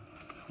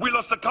 We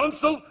lost a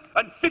consul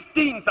and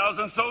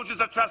 15,000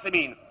 soldiers at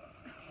Trasimene.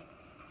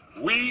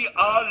 We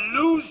are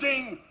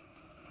losing.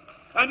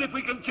 And if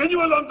we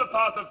continue along the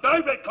path of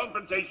direct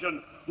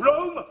confrontation,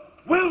 Rome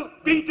will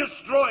be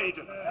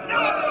destroyed.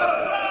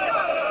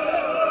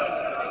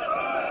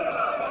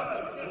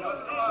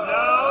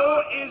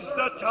 Now is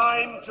the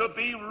time to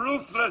be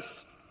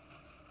ruthless.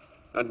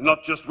 And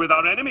not just with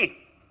our enemy,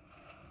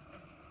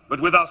 but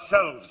with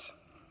ourselves.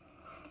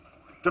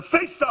 To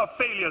face our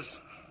failures,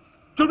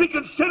 to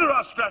reconsider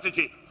our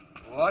strategy.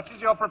 What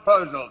is your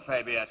proposal,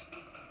 Fabius?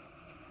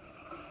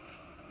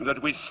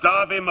 That we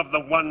starve him of the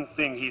one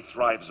thing he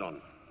thrives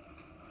on.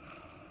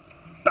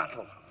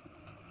 Battle.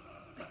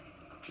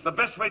 The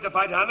best way to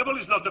fight Hannibal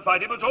is not to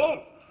fight him at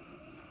all.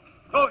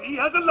 Oh, he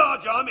has a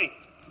large army.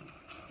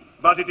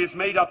 But it is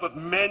made up of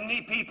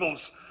many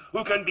peoples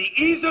who can be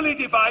easily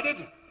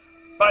divided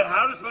by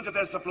harassment of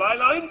their supply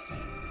lines,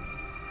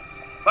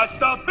 by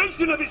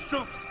starvation of his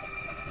troops.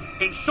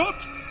 In short,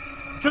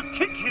 to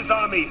kick his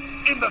army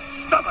in the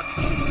stomach.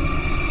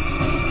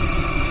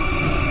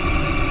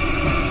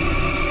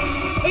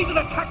 These are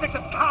the tactics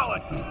of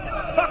cowards,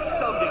 not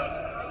soldiers.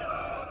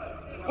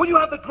 Would you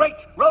have the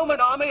great Roman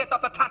army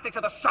adopt the tactics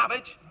of the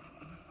savage?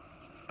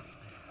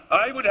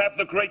 I would have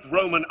the great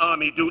Roman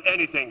army do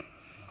anything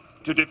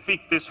to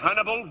defeat this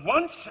Hannibal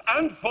once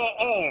and for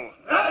all.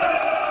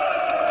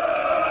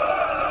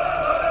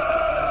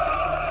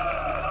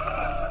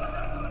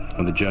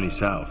 On the journey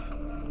south,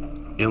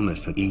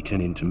 illness had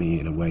eaten into me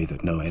in a way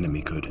that no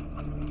enemy could.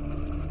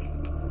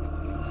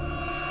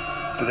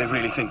 Do they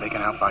really think they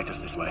can outfight us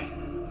this way?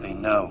 They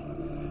know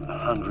a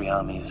hungry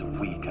army is a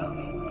weak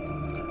army.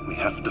 We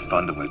have to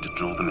find a way to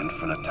draw them in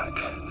for an attack.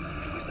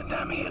 Where's the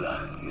damn healer?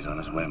 He's on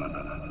his way, my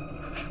brother.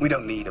 We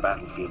don't need a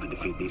battlefield to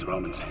defeat these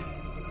Romans.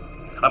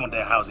 I want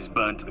their houses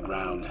burned to the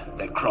ground,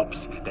 their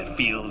crops, their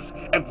fields,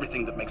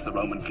 everything that makes the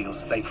Roman feel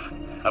safe.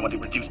 I want it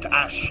reduced to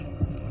ash.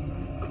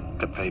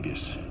 Except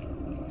Fabius.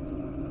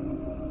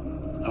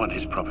 I want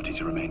his property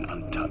to remain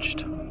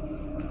untouched.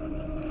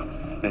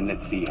 Then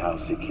let's see how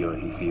secure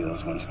he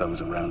feels once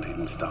those around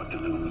him start to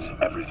lose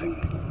everything.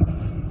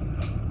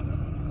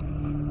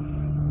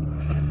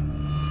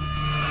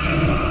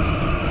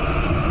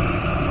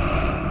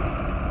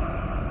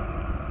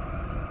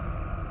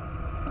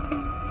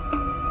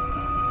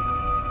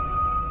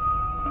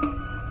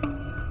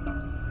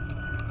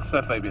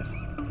 Sir Fabius,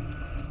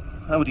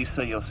 how would you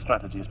say your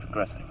strategy is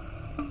progressing?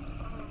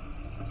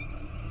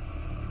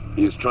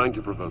 He is trying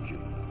to provoke you.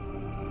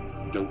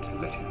 Don't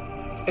let him.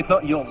 It's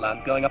not your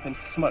land going up in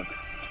smoke.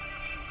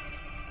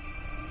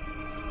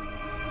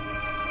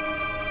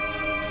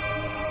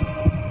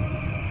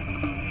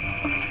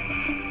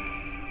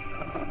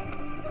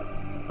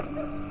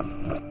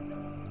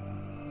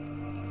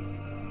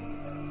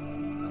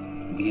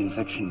 The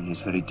infection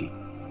is very deep.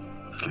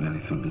 Can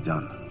anything be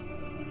done?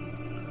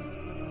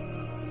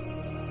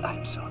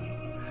 I'm sorry.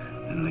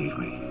 Then leave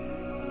me.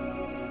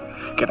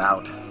 Get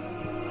out.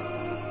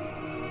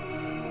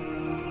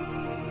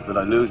 Will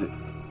I lose it?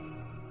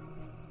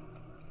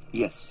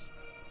 Yes.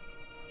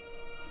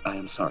 I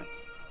am sorry.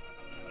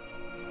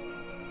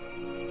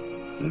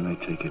 They may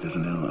take it as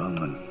an ill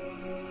omen.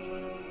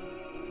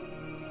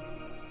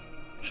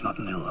 It's not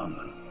an ill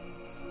omen.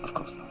 Of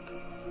course not.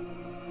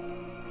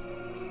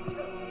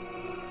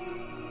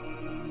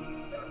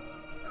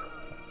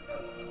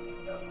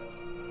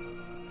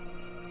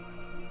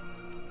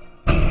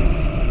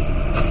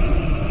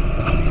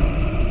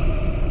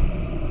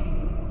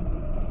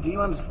 Do you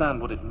understand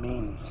what it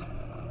means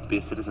to be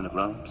a citizen of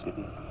Rome,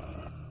 Scipio?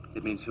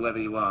 It means whoever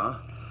you are,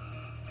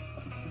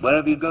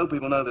 wherever you go,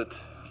 people know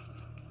that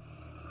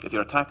if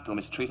you're attacked or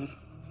mistreated,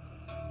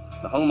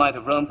 the whole might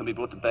of Rome can be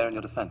brought to bear in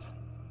your defense.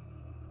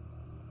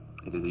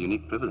 It is a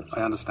unique privilege.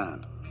 I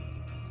understand.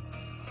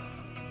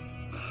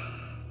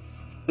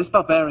 This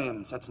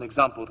barbarian sets an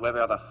example to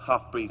every other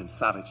half-breed and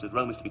savage that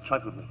Rome is to be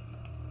trifled with.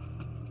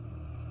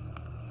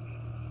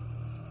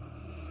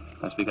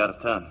 I speak out of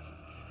turn.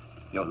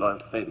 You're loyal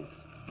to Fabius.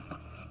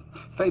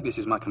 Fabius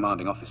is my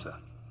commanding officer.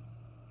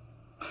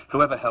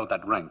 Whoever held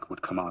that rank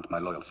would command my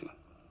loyalty.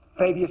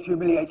 Fabius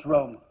humiliates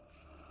Rome.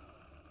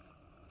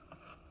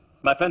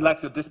 My friend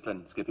lacks your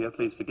discipline, Scipio.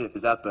 Please forgive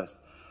his outburst.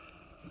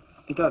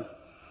 He does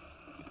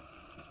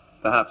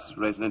perhaps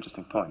raise an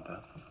interesting point, though.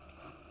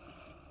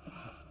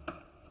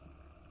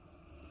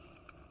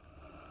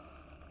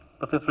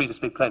 But feel free to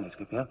speak plainly,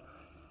 Scipio.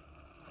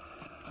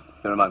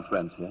 You're among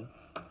friends here.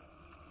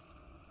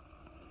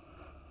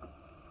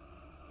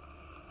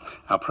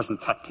 Our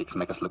present tactics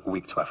make us look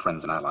weak to our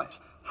friends and allies.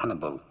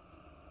 Hannibal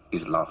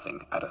is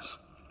laughing at us.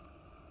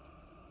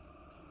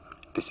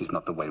 This is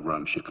not the way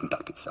Rome should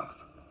conduct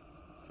itself.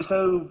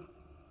 So,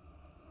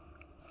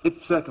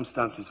 if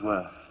circumstances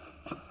were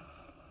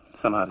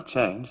somehow to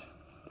change,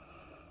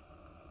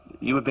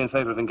 you would be in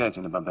favor of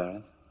engaging the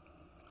barbarians?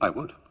 I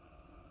would.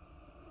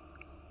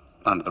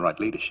 Under the right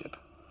leadership.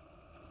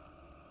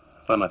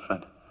 Well, my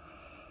friend,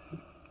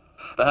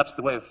 perhaps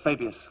the way of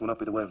Fabius will not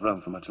be the way of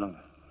Rome for much longer.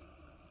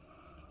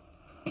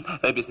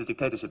 Fabius's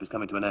dictatorship is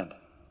coming to an end.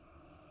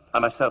 I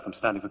myself am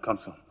standing for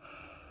consul.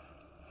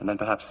 And then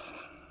perhaps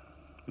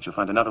we shall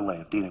find another way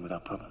of dealing with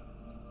our problem.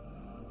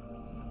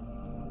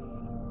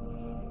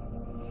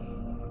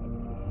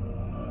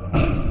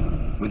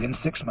 Within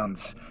 6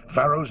 months,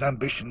 Varro's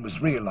ambition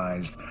was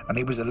realized and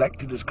he was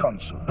elected as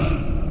consul.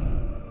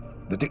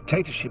 The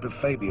dictatorship of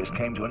Fabius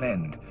came to an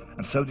end,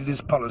 and so did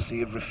his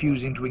policy of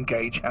refusing to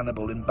engage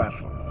Hannibal in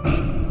battle.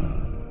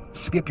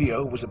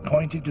 Scipio was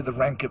appointed to the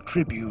rank of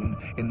tribune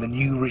in the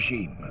new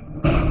regime.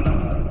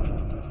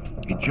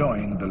 He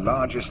joined the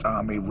largest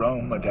army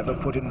Rome had ever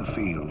put in the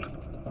field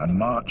and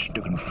marched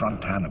to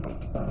confront Hannibal.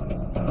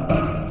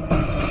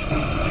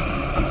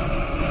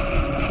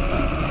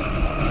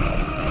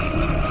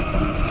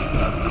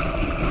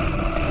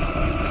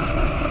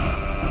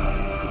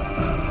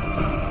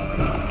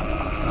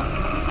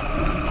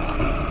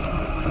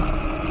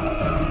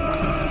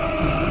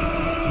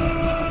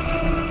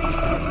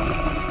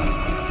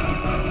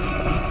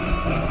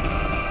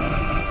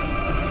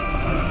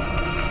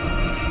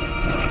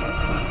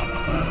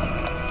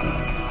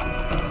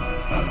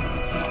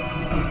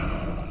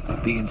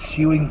 The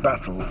ensuing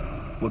battle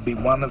would be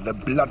one of the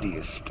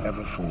bloodiest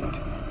ever fought.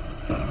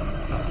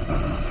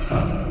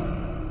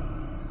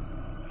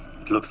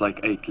 It looks like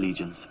 8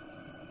 legions.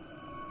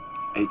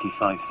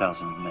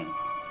 85,000 men.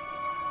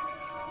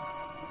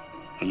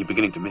 Are you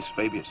beginning to miss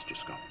Fabius,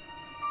 Gisco?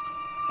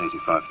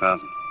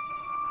 85,000.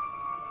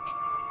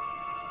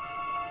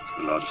 It's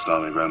the largest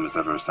army Rome has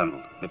ever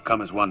assembled. They've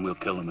come as one, we'll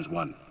kill them as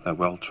one. They're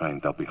well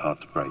trained, they'll be hard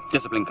to break.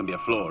 Discipline can be a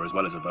flaw as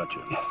well as a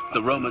virtue. Yes.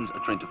 The Romans are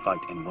trained to fight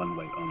in one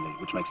way only,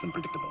 which makes them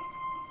predictable.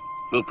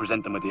 We'll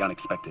present them with the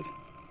unexpected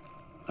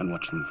and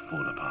watch them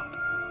fall apart.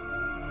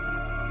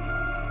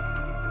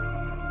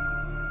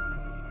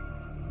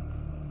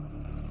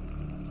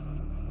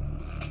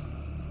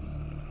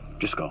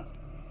 Gisco.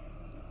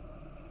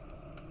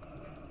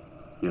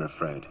 You're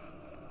afraid.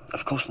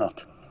 Of course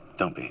not.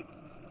 Don't be.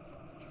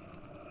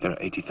 There are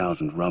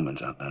 80,000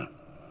 Romans out there.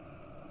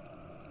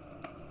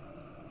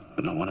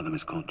 But not one of them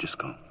is called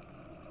Gisco.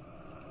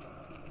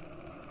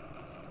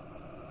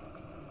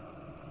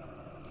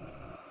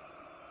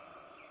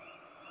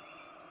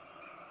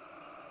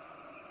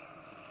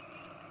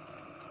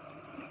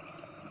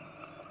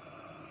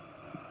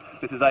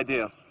 This is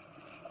ideal.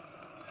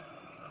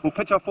 We'll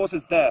pitch our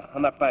forces there,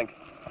 on that bank.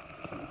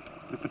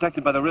 We're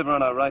protected by the river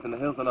on our right and the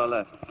hills on our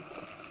left.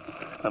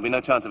 There'll be no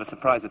chance of a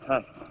surprise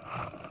attack.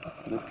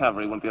 And this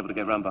cavalry won't be able to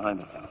get round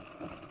behind us.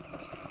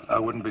 I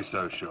wouldn't be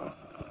so sure.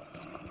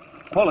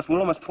 Paulus, we're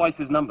almost twice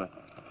his number.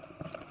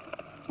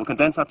 We'll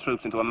condense our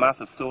troops into a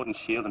mass of sword and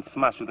shield and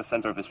smash through the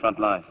center of his front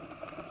line.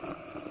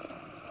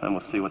 And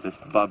we'll see what this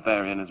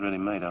barbarian is really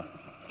made of.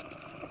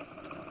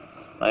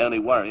 My only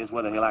worry is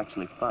whether he'll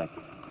actually fight.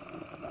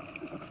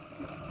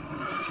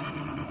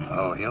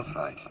 Oh, he'll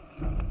fight.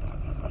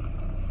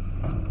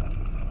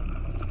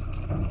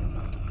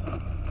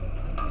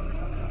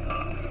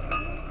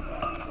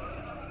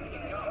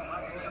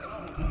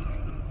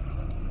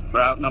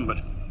 We're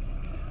outnumbered,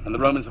 and the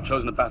Romans have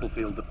chosen a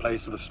battlefield that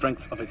plays to the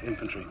strengths of its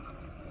infantry.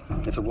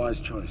 It's a wise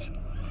choice,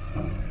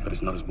 but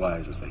it's not as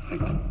wise as they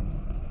think.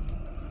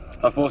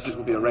 Our forces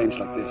will be arranged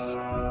like this,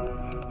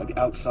 like the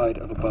outside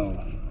of a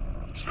bow.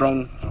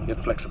 Strong, yet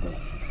flexible.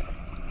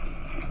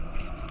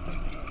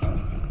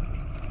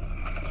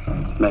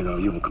 Mago,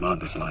 you will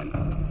command this line.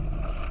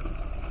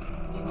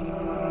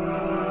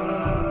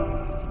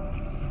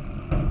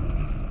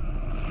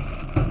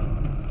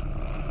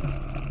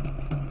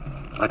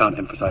 I can't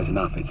emphasize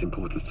enough its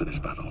importance to this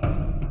battle.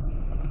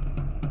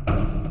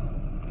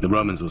 The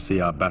Romans will see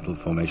our battle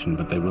formation,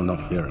 but they will not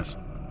fear us.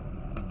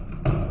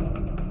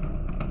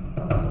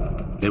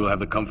 They will have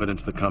the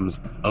confidence that comes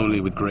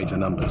only with greater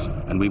numbers,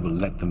 and we will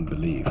let them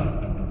believe.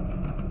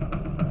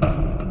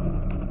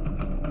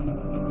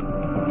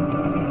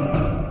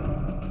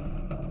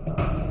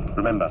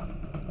 Remember,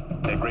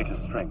 their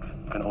greatest strength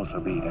can also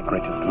be their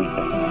greatest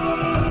weakness.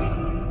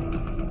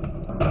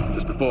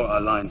 Just before our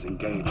lines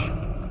engage,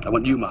 I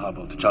want you,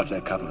 Mahabo, to charge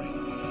their cavalry.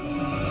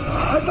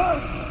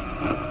 Advance!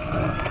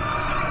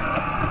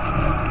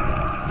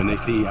 When they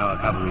see our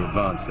cavalry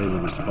advance, they will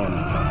respond.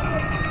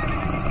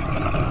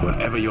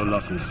 Whatever your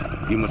losses,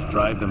 you must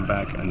drive them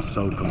back and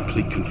sow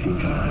complete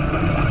confusion.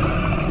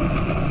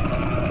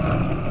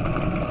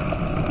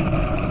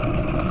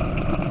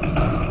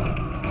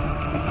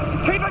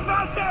 Keep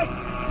advancing!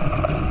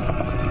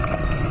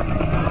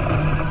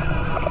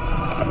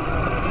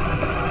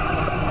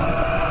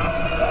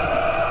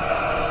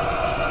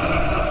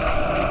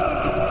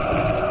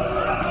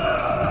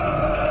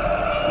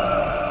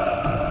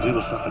 We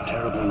will suffer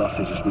terrible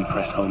losses as we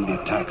press home the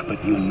attack,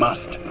 but you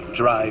must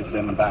drive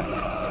them back.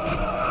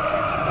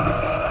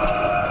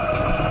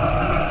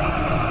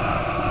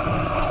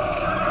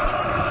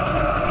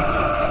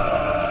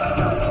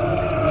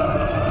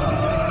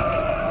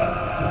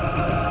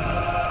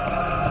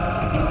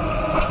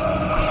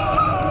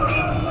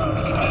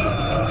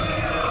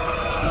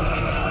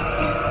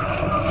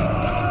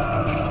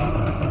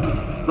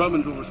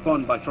 Romans will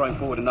respond by throwing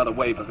forward another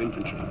wave of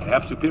infantry. They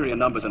have superior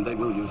numbers and they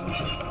will use them.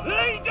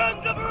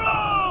 Legions of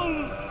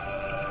Rome!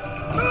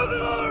 To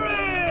glory!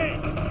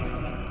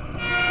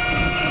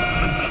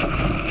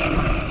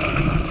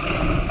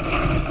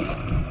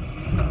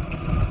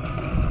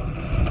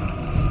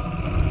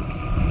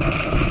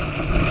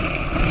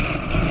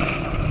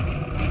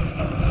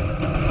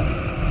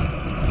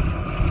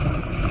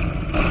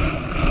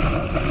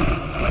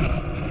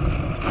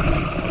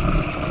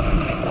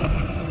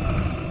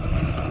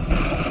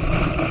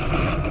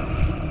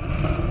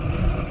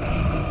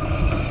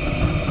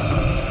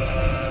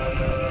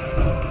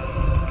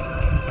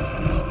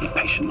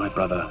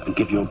 Brother, and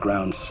give your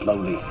ground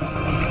slowly.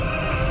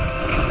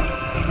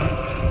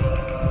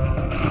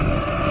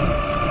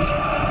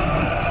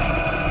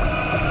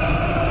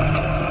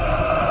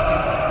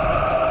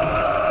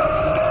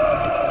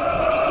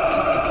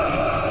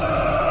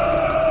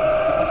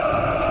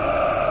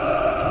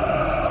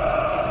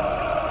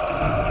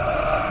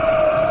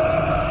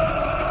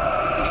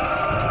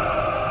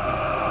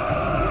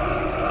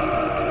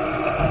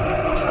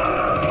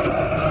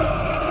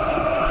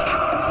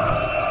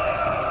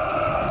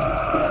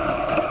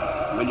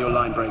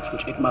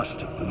 Which it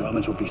must, the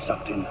Romans will be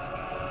sucked in.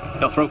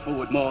 They'll throw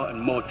forward more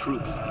and more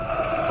troops.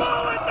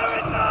 Forward the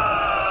reserve!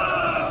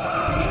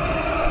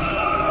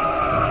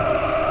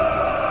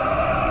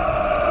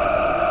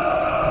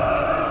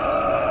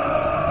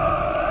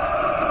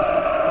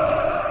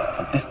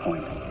 At this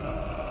point,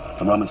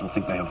 the Romans will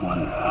think they have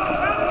won.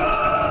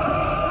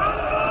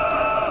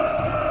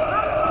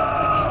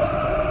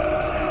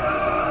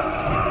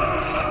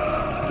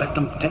 Let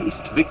them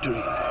taste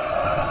victory.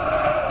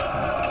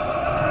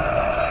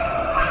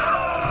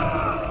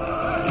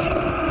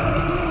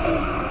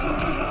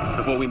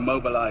 Before we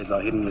mobilize our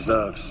hidden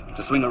reserves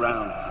to swing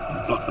around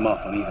and block them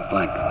off on either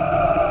flank.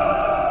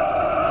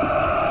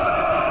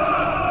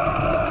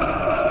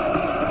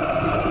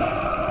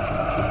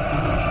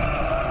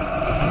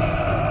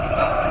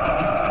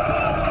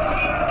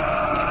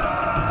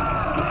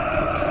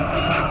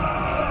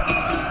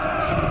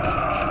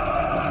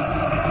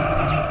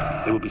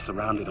 They will be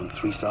surrounded on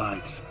three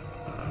sides.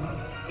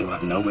 They will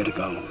have nowhere to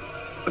go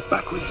but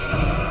backwards.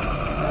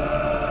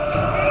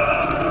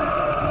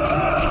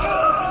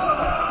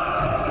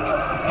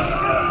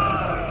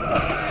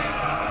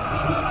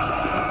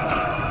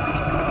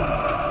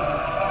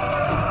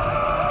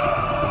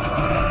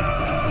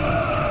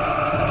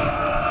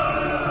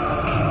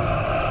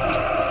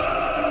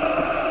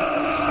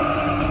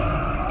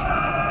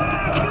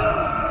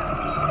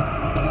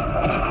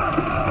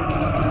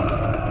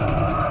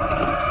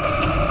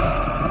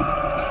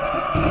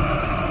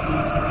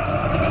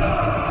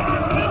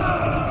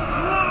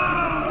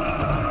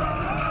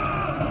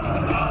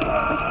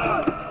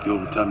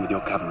 turn with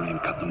your cavalry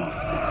and cut them off.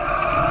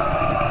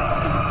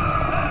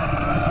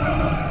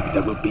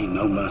 There will be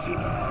no mercy.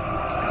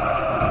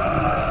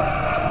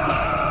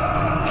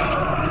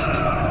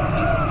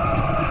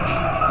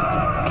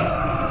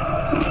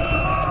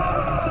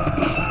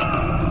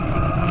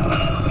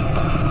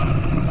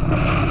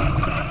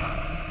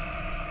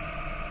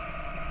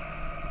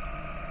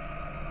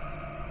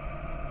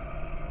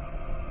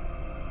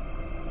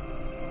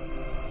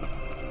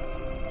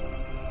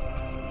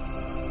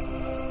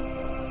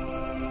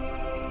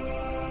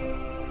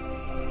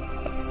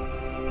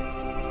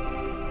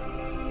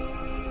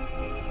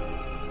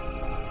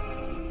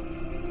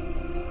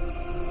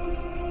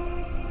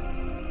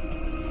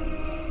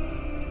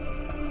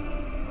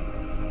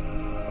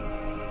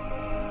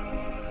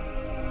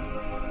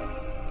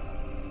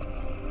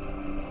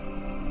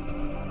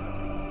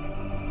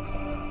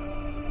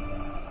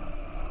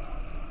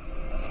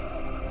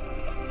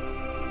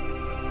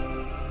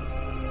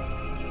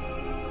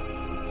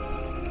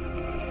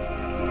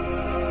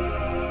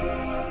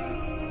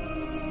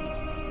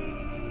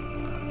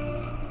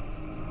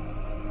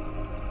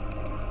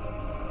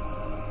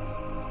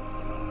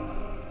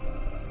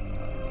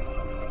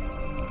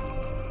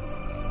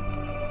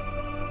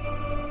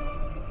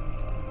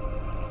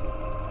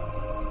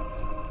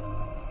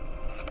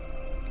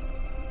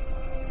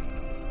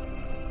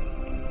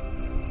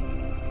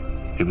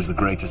 It was the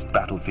greatest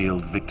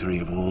battlefield victory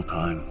of all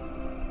time.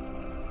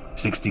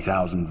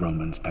 60,000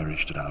 Romans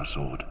perished at our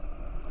sword.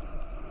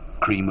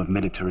 Cream of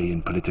military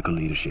and political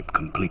leadership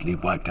completely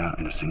wiped out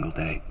in a single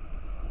day.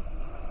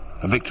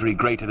 A victory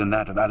greater than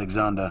that of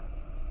Alexander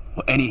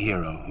or any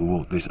hero who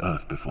walked this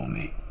earth before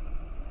me.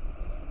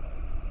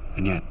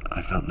 And yet,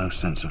 I felt no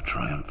sense of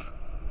triumph.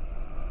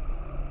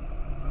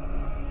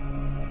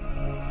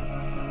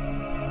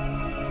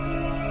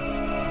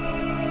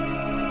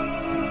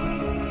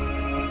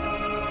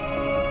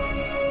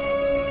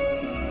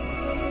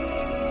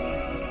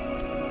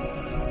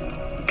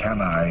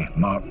 Cannae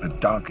marked the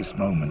darkest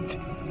moment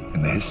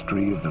in the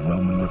history of the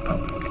Roman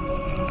Republic.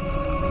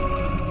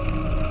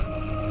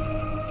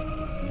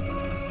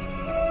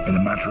 In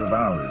a matter of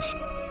hours,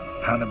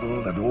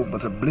 Hannibal had all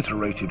but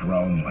obliterated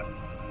Rome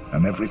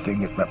and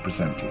everything it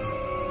represented.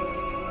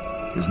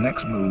 His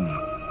next move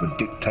would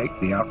dictate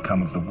the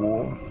outcome of the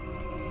war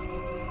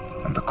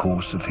and the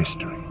course of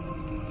history.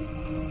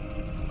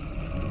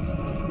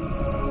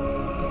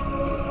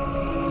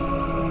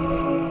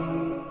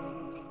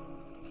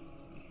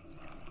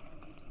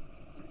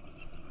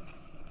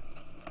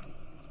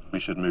 We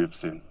should move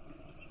soon.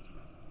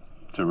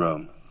 To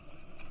Rome.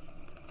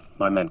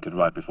 My men could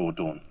ride before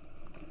dawn.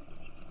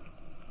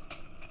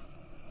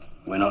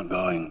 We're not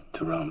going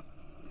to Rome.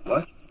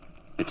 What?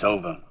 It's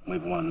over.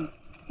 We've won.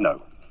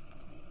 No.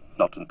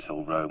 Not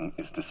until Rome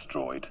is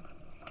destroyed,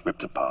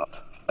 ripped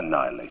apart,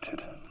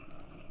 annihilated.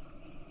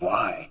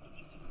 Why?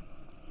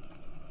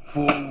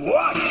 For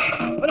what?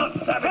 We're not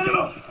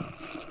savages!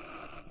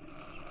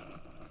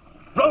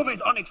 Rome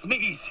is on its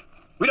knees.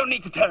 We don't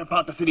need to tear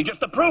apart the city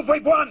just to prove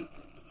we've won!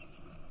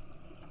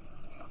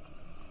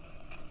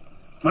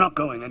 We're not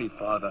going any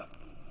farther,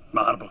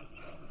 Hannibal.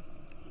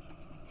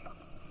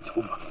 It's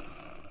over.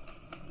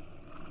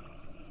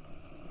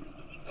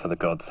 So the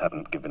gods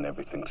haven't given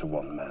everything to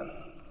one man.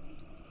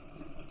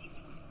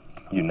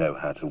 You know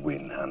how to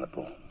win,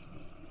 Hannibal,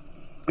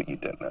 but you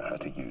don't know how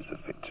to use a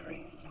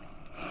victory.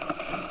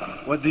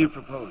 What do you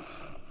propose?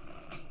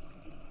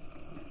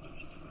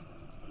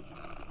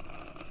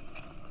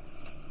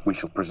 We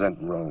shall present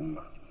Rome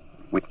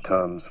with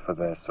terms for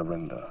their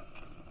surrender.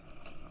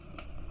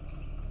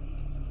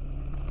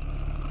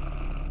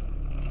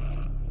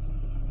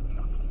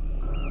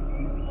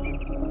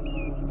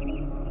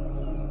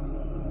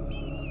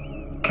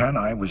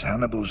 Cannae was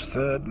Hannibal's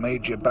third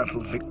major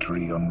battle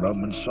victory on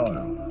Roman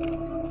soil.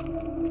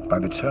 By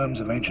the terms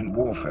of ancient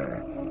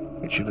warfare,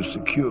 it should have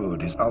secured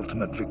his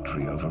ultimate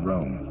victory over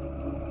Rome.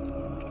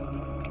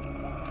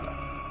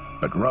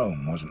 But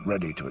Rome wasn't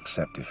ready to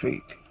accept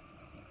defeat.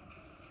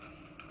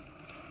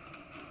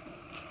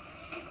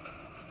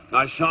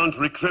 I shan't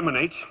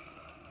recriminate.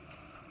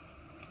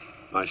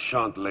 I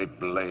shan't lay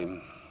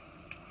blame.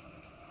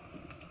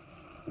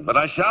 But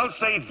I shall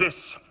say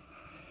this.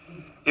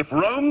 If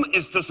Rome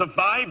is to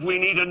survive, we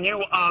need a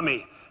new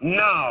army.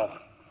 Now!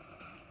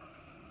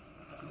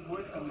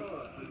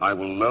 I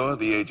will lower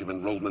the age of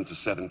enrollment to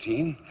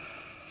 17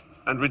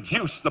 and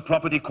reduce the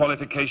property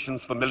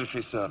qualifications for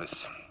military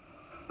service.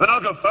 And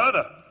I'll go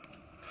further.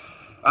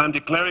 I'm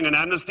declaring an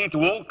amnesty to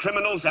all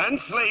criminals and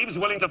slaves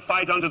willing to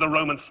fight under the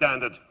Roman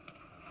standard.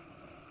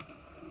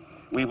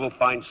 We will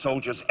find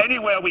soldiers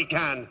anywhere we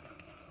can.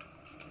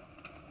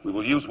 We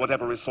will use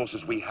whatever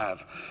resources we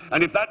have.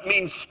 And if that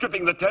means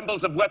stripping the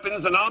temples of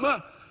weapons and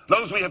armor,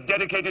 those we have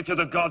dedicated to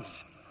the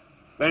gods,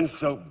 then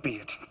so be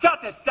it.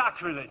 That is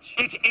sacrilege!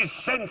 It is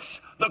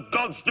sense. The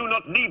gods do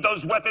not need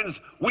those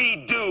weapons.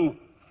 We do.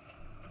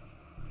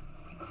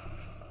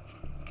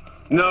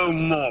 No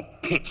more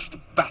pitched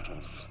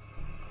battles.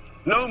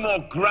 No more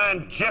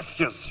grand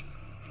gestures.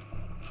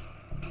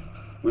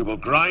 We will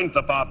grind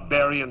the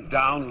barbarian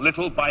down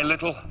little by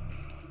little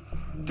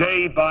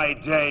day by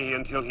day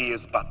until he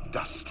is but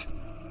dust.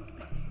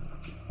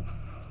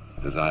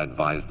 As I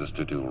advised us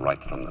to do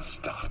right from the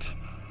start.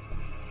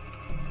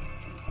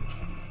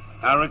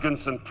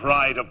 Arrogance and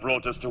pride have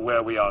brought us to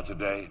where we are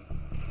today.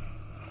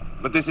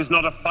 But this is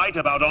not a fight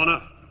about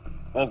honor,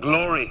 or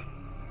glory,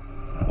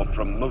 or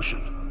promotion.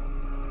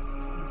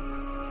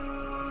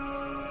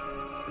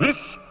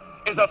 This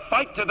is a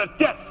fight to the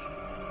death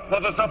for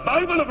the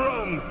survival of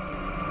Rome!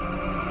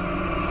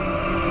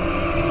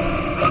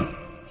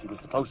 She was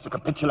supposed to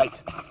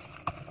capitulate.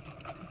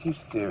 Do you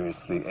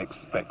seriously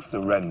expect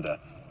surrender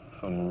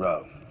from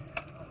Rome?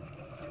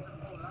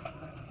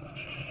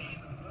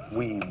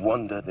 We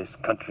wander this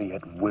country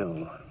at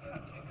will.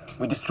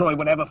 We destroy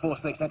whatever force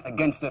they sent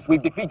against us.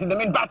 We've defeated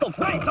them in battle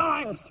 3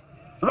 times!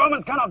 The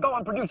Romans cannot go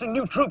on producing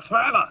new troops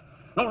forever,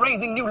 nor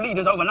raising new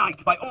leaders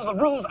overnight. By all the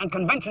rules and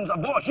conventions of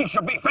war, she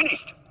should be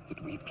finished! Did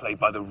we play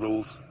by the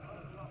rules?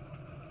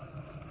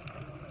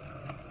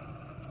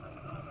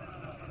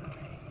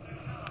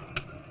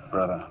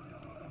 Brother,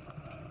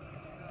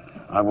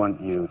 I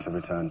want you to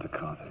return to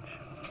Carthage.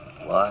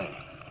 Why?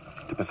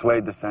 To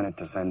persuade the Senate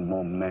to send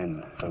more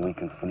men so we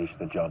can finish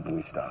the job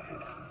we started.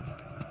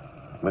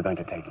 We're going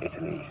to take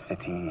Italy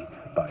city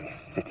by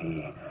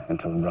city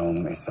until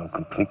Rome is so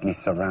completely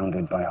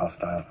surrounded by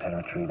hostile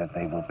territory that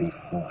they will be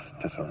forced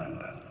to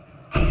surrender.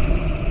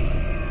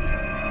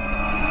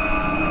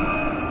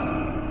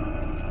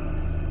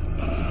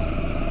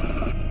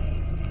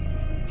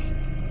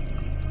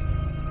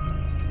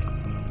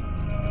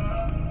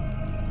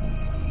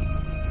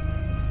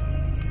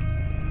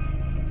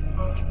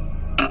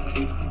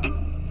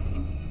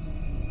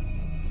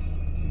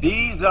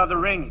 These are the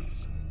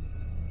rings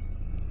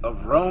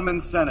of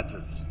Roman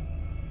senators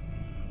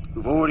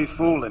who've already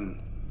fallen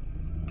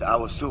to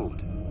our sword.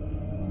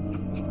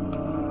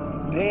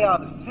 They are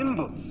the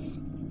symbols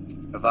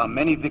of our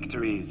many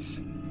victories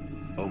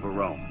over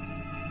Rome.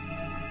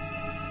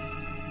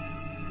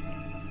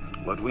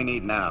 What we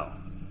need now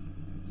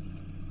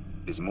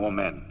is more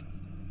men,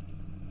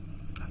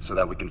 so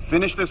that we can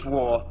finish this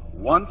war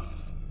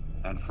once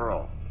and for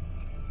all.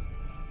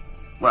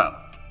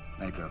 Well,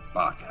 Mago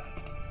Barca,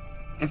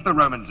 if the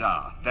Romans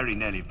are very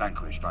nearly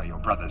vanquished by your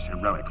brother's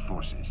heroic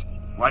forces,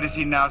 why does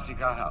he now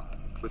seek our help?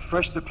 With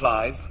fresh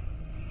supplies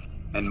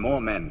and more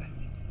men,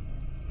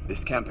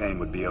 this campaign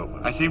would be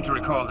over. I seem to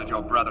recall that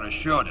your brother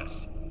assured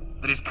us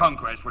that his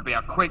conquest would be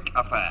a quick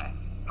affair.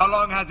 How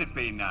long has it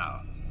been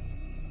now?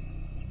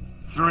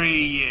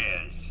 3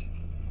 years.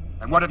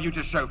 And what have you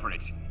to show for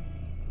it?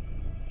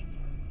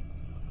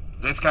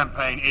 This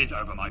campaign is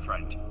over, my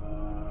friend.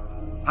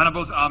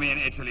 Hannibal's army in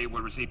Italy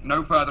will receive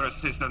no further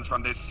assistance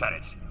from this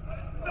Senate.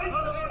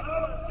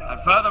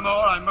 And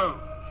furthermore, I move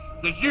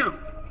that you,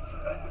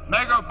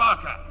 Mago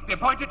Barca, be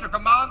appointed to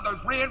command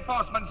those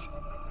reinforcements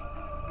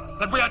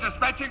that we are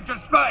dispatching to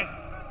Spain.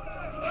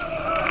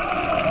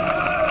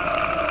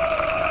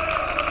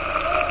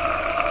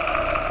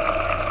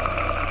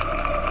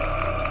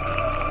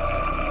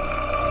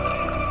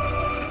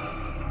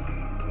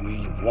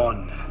 We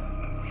won,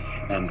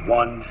 and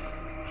won,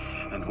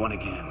 and won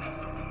again.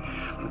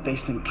 But they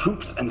send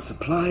troops and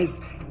supplies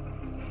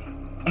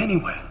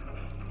anywhere.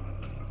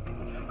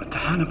 But to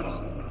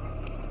Hannibal.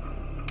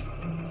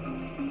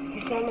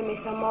 His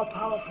enemies are more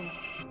powerful.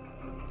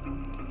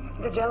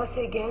 The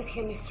jealousy against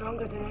him is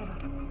stronger than ever.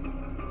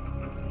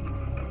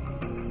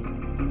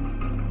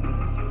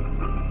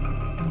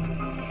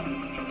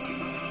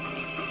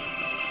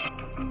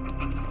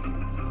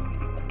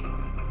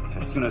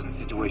 As soon as the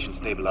situation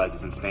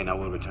stabilizes in Spain, I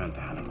will return to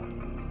Hannibal.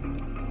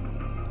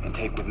 And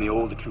take with me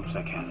all the troops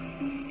I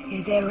can.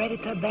 If they're ready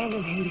to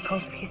abandon him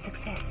because of his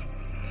success,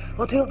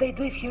 what will they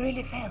do if he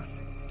really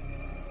fails?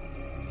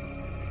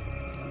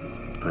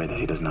 Pray that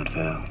he does not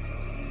fail.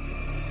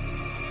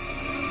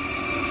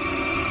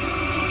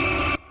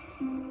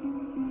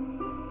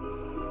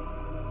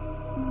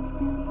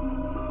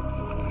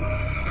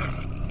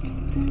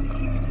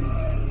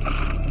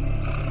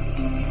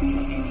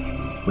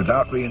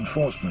 Without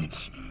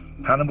reinforcements,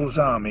 Hannibal's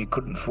army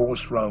couldn't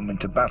force Rome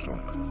into battle.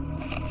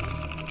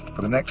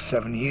 For the next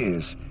 7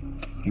 years,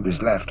 he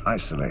was left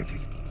isolated.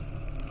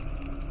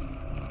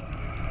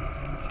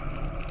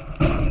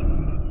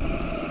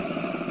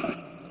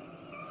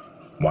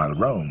 While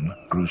Rome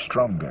grew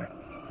stronger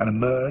and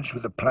emerged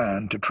with a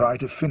plan to try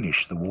to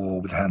finish the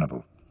war with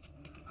Hannibal.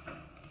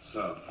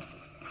 So,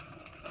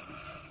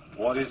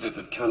 what is it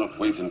that cannot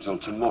wait until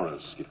tomorrow,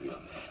 Scipio?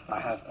 I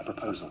have a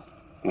proposal.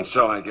 And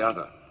so I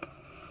gather.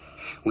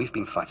 We've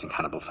been fighting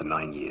Hannibal for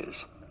 9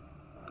 years.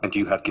 And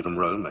you have given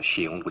Rome a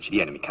shield which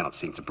the enemy cannot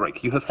seem to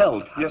break. You have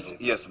held Hannibal.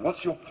 Yes,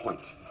 what's your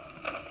point?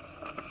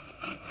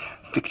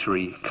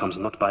 Victory comes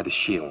not by the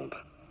shield,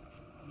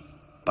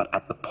 but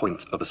at the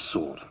point of a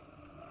sword.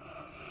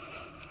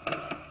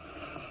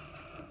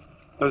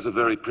 Those are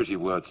very pretty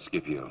words,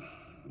 Scipio.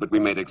 But we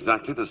made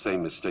exactly the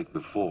same mistake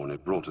before, and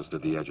it brought us to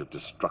the edge of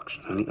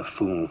destruction. Only a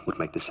fool would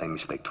make the same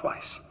mistake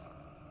twice.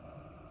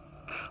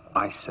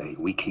 I say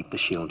we keep the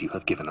shield you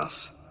have given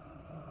us,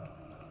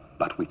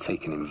 but we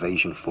take an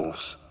invasion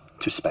force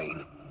to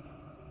Spain.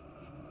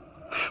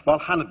 While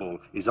Hannibal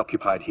is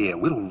occupied here,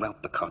 we'll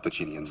rout the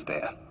Carthaginians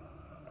there.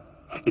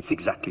 It's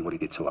exactly what he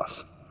did to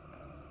us.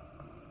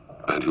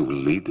 And who will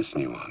lead this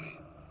new army?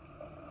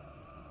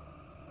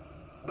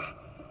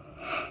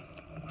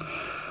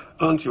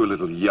 Aren't you a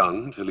little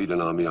young to lead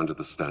an army under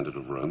the standard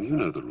of Rome? You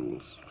know the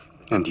rules.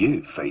 And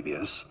you,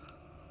 Fabius,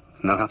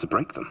 know how to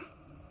break them.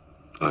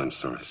 I'm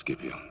sorry,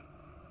 Scipio.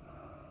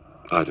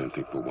 I don't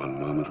think for one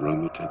moment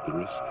Rome would take the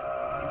risk.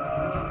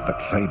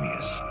 But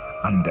Fabius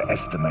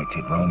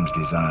underestimated Rome's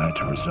desire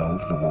to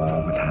resolve the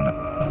war with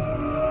Hannibal.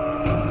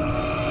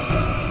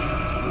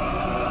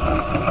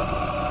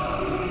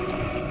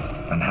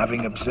 And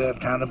having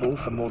observed Hannibal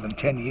for more than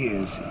 10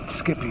 years,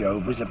 Scipio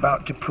was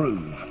about to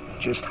prove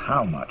just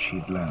how much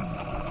he'd learned.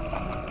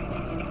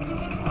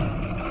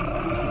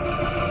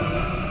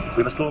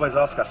 We must always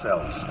ask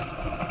ourselves,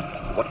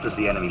 what does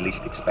the enemy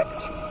least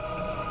expect?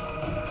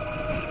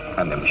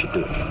 And then we should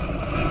do it.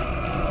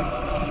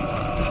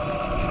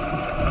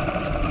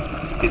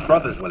 His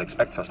brothers will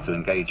expect us to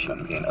engage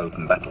him in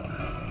open battle,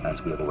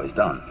 as we have always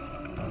done.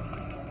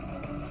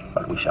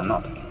 But we shall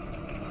not.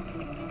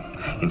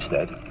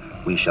 Instead,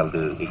 we shall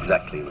do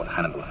exactly what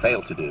Hannibal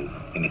failed to do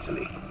in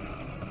Italy.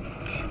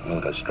 We'll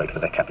go straight for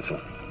their capital.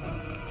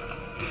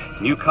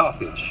 New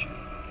Carthage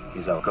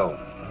is our goal.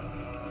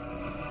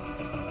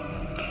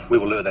 We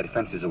will lure their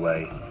defenses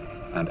away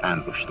and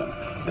ambush them.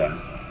 Then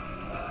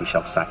we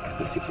shall sack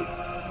the city.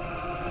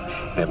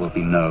 There will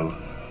be no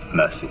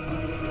mercy.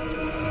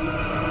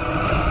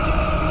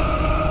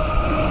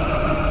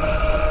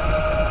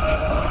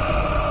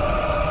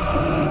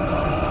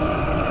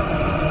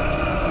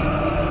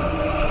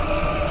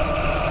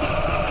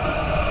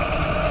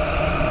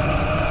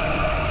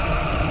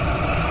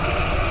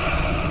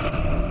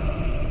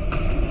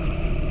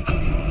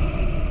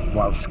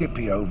 While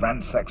Scipio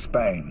ransacked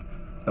Spain,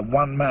 the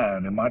one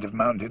man who might have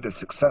mounted a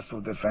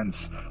successful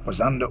defense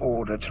was under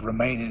order to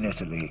remain in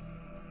Italy,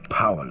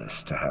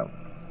 powerless to help.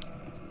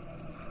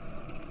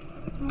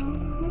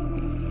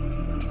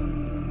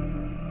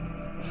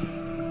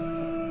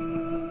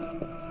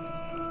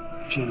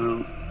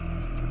 General,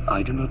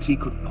 I do not see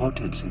good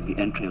portents in the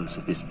entrails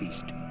of this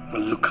beast.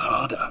 Well, look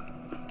harder.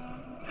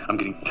 I'm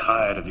getting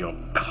tired of your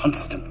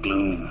constant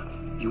gloom.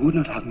 You would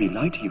not have me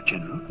lie to you,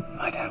 General.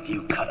 I'd have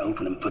you cut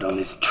open and put on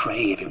this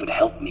tray if it would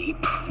help me,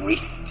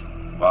 priest.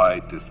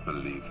 Why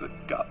disbelieve the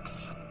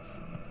guts?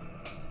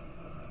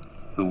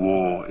 The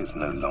war is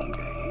no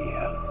longer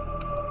here.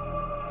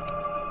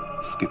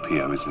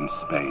 Scipio is in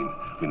Spain,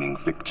 winning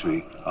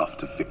victory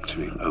after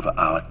victory over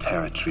our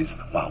territories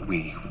while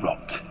we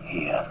rot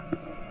here.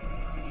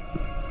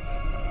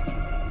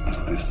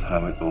 Is this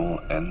how it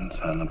all ends,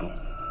 Hannibal?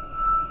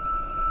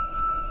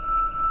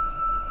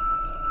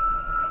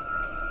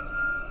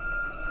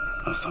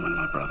 I summoned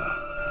my brother.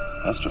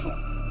 Hasdrubal.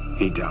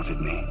 He doubted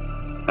me,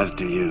 as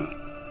do you.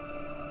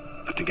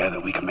 But together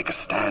we can make a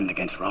stand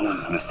against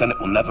Rome. And the Senate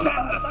will never...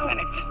 Damn the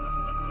Senate!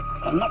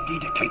 I'll not be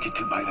dictated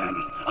to by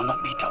them. I'll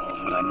not be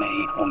told what I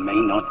may or may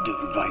not do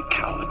by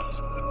cowards.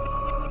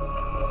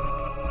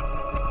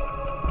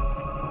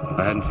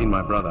 I hadn't seen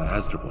my brother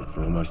Hasdrubal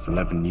for almost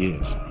 11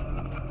 years.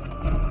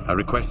 I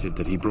requested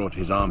that he brought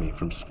his army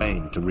from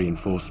Spain to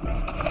reinforce me,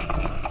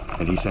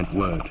 and he sent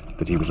word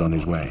that he was on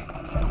his way.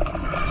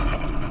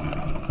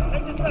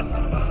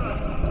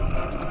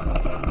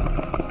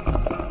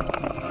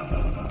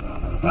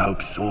 My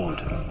hope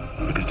soared,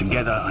 because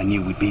together I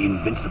knew we'd be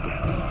invincible.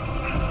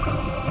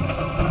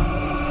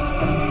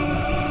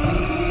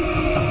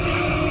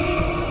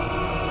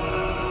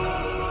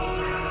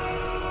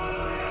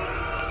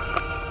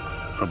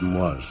 Problem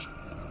was,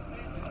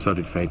 so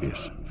did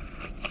Fabius.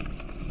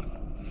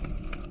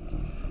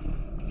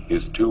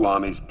 His two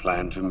armies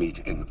plan to meet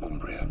in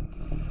Umbria.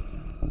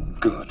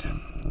 Good.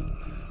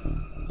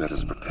 Let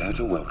us prepare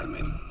to welcome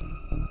him.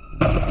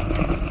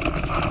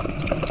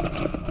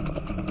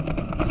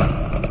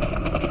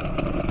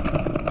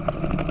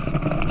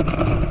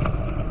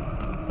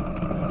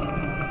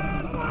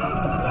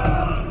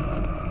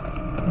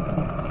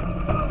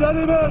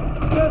 Steady,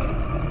 man! Steady!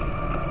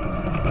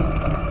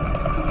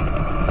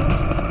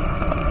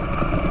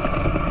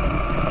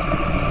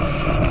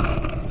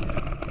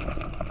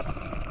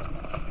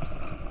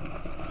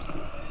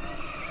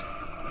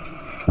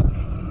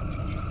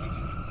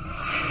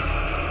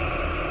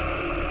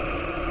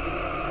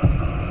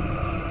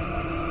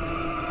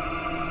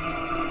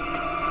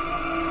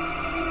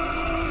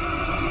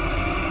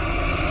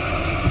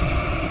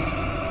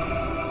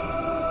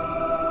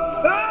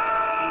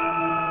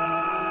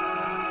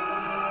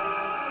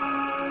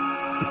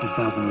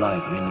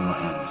 Lives are in your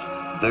hands.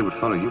 They would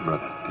follow you,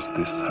 brother. Is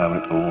this how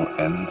it all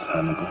ends,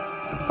 Hannibal?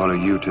 And follow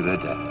you to their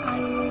death. I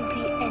will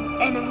be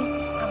an enemy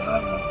of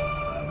Rome.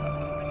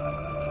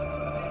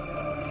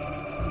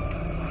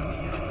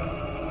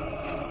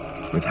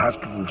 With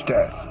Hasdrubal's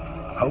death,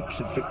 hopes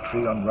of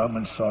victory on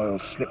Roman soil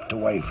slipped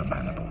away from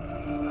Hannibal.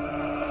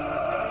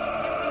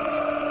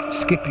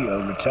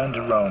 Scipio returned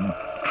to Rome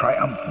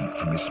triumphant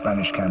from his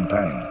Spanish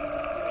campaign.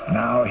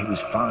 Now he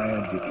was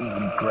fired with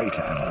even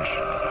greater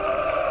ambition.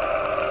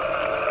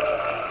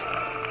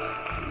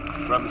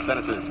 From the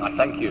senators, I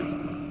thank you.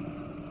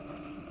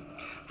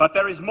 But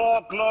there is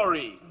more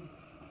glory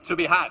to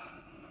be had.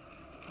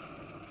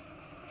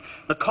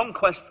 The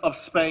conquest of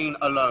Spain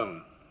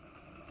alone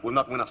will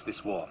not win us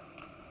this war.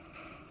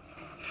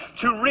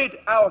 To rid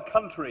our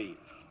country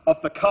of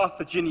the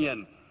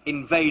Carthaginian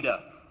invader,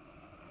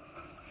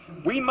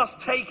 we must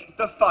take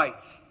the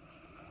fight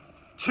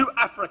to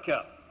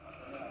Africa,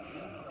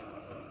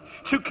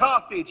 to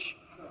Carthage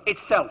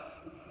itself.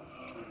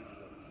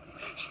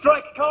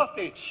 Strike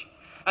Carthage,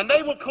 and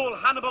they will call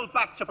Hannibal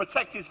back to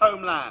protect his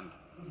homeland.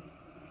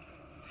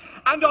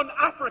 And on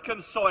African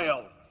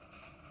soil,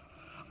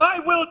 I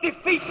will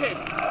defeat him!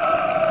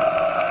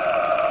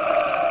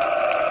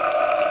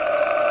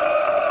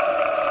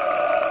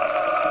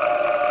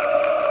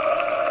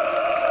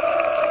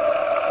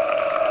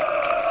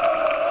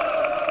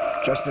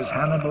 Just as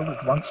Hannibal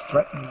had once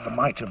threatened the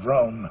might of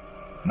Rome,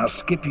 now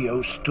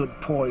Scipio stood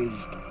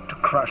poised to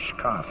crush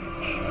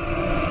Carthage.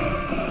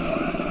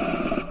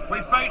 We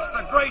face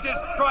the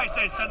greatest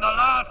crisis in the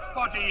last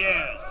 40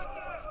 years,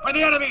 when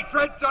the enemy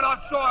treads on our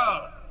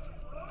soil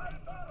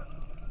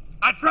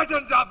and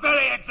threatens our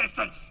very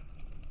existence.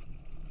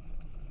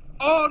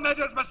 All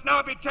measures must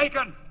now be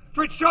taken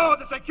to ensure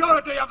the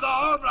security of the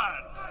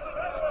homeland.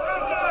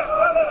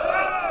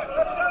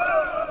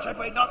 Should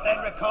we not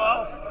then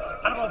recall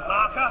Hannibal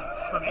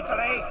Barca from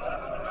Italy?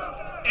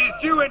 It is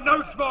due in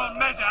no small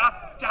measure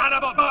to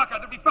Hannibal Barca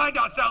that we find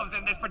ourselves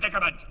in this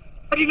predicament.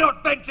 Had he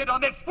not ventured on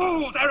this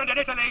fool's errand in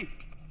Italy,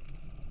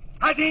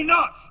 had he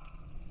not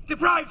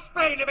deprived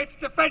Spain of its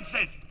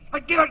defenses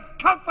and given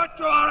comfort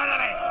to our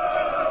enemy?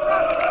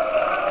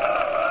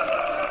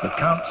 The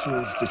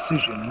council's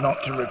decision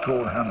not to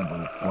recall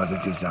Hannibal was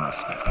a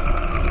disaster.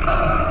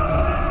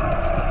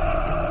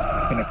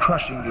 In a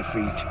crushing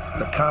defeat,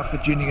 the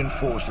Carthaginian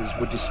forces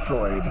were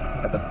destroyed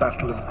at the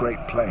Battle of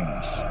Great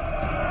Plains.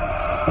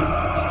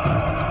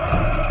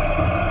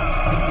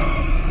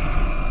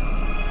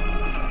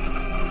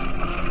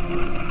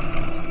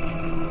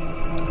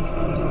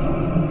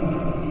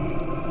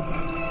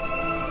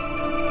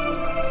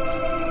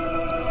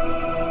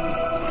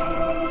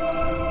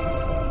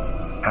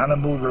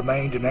 Hannibal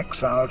remained in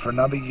exile for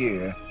another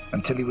year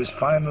until he was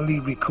finally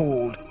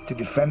recalled to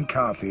defend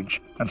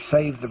Carthage and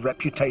save the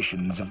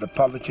reputations of the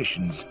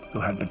politicians who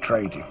had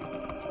betrayed him.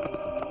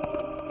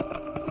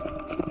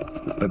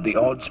 But the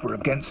odds were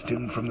against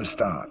him from the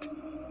start.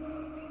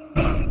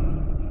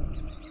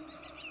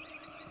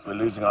 We're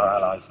losing our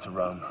allies to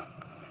Rome.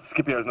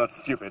 Scipio is not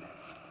stupid.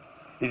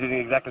 He's using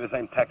exactly the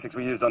same tactics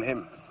we used on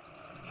him,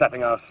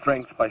 sapping our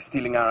strength by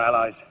stealing our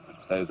allies.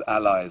 Those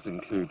allies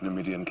include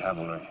Numidian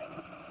cavalry.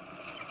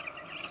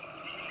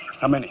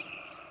 How many?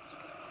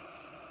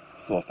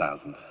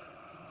 4,000.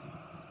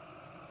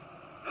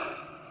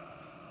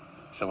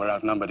 So we're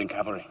outnumbered in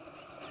cavalry.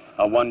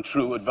 Our one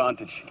true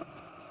advantage.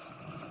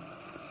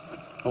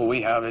 All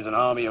we have is an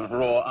army of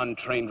raw,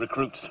 untrained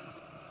recruits.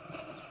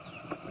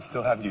 We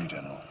still have you,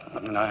 General.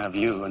 And I have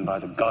you, and by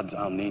the gods,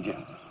 I'll need you.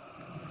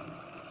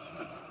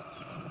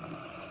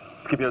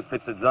 Scipio's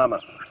pitched at Zama.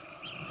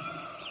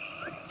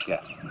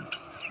 Yes.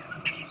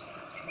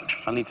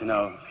 I'll need to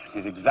know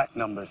his exact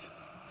numbers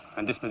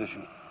and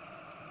disposition.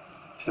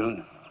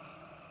 Soon.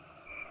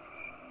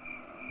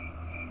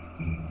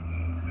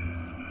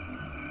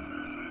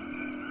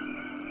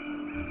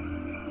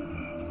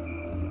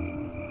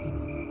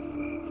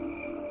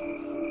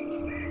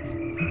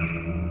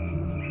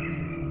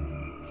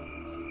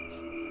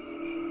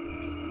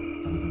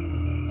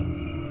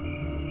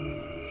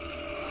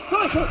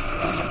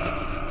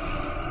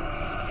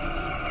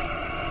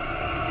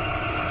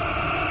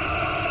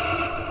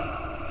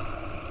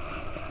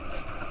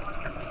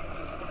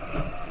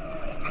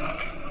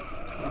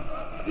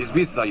 These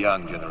beasts are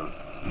young, General.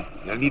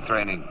 They'll need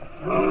training.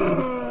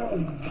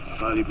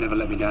 Well, you've never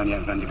let me down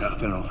yet, Vandegard.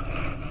 General.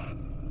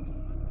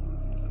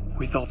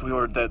 We thought we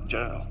were dead,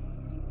 General.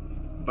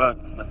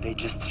 But they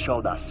just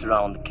showed us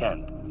around the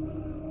camp.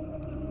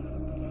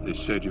 They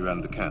showed you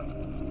around the camp?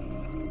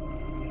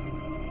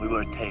 We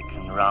were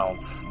taken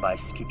around by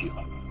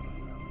Scipio.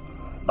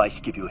 By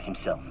Scipio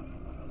himself.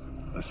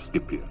 A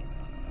Scipio?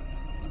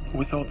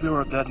 We thought we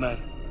were dead men.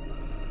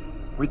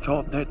 We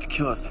thought they'd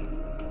kill us.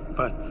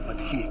 But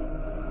he,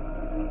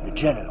 the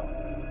general,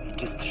 he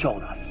just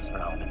showed us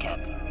around the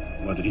camp.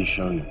 What did he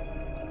show you?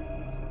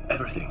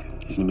 Everything.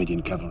 His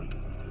Numidian cavalry?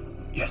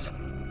 Yes.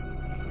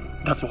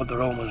 That's what the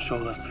Romans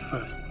showed us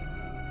first.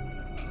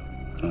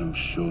 I'm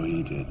sure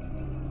he did.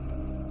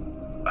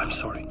 I'm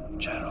sorry,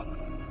 General.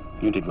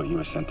 You did what you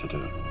were sent to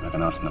do. I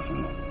can ask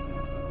nothing more.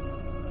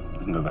 You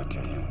can go back to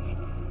your units.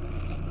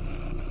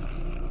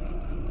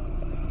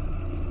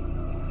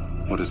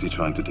 What is he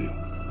trying to do?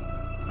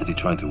 Is he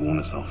trying to warn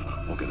us off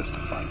or get us to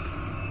fight?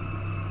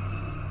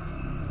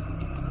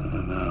 I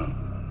don't know.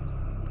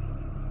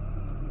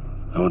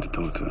 I want to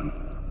talk to him.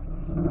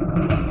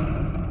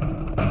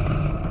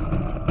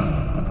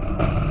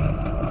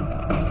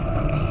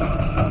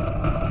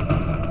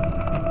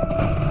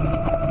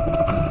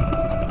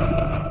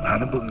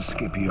 Hannibal and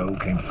Scipio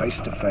came face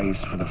to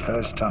face for the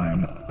first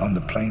time on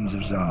the plains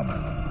of Zama.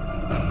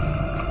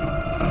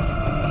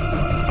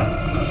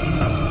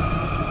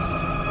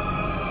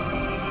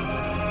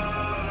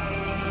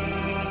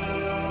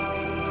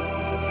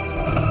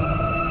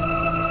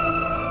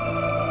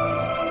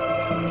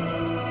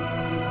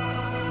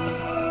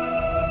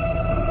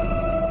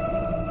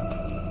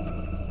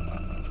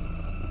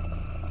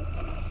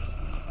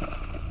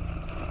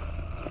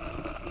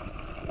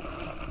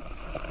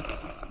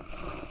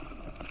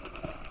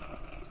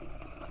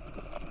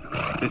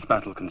 This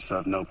battle can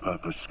serve no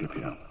purpose,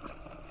 Scipio.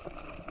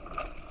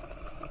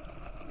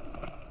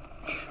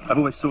 I've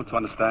always sought to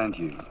understand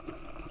you.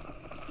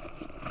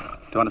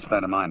 To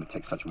understand a mind that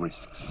takes such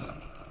risks.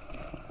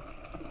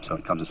 So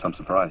it comes as some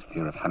surprise to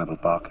hear of Hannibal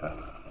Barca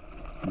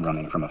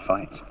running from a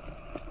fight.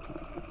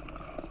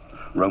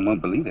 Rome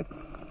won't believe it.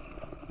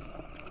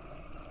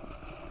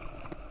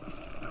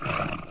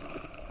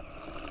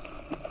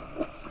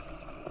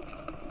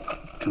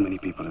 Too many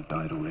people have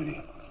died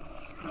already.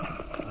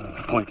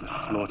 Pointless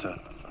slaughter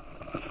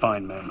of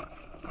fine men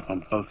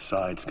on both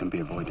sides can be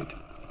avoided.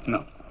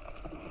 No.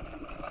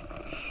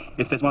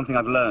 If there's one thing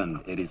I've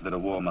learned, it is that a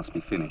war must be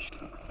finished.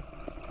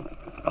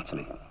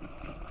 Utterly.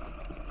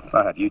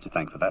 I have you to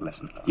thank for that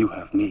lesson. You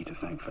have me to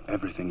thank for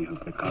everything you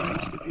have become,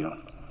 Scipio.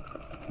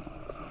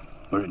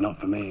 Were it not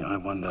for me, I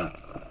wonder,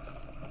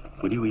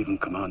 would you even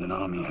command an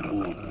army at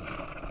all?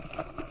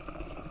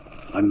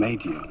 I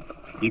made you.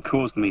 You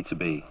caused me to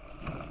be.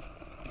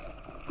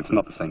 It's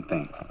not the same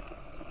thing.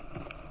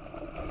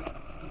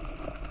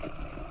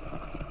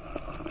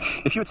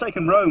 If you had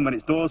taken Rome when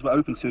its doors were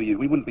open to you,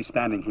 we wouldn't be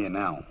standing here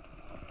now.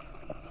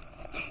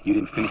 You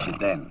didn't finish it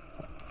then,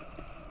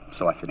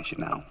 so I finish it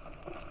now.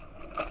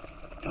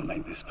 Don't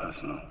make this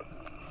personal.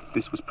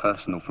 This was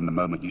personal from the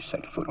moment you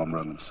set foot on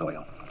Roman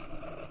soil.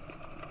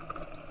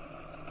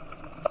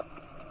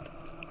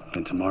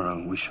 And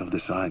tomorrow we shall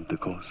decide the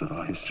course of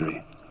our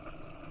history.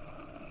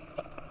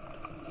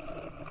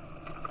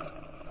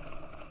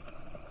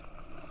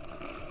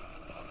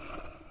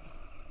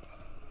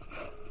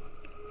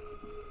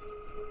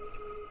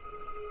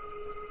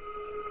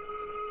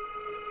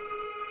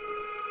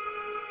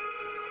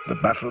 The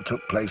battle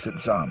took place at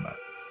Zama,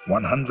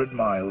 100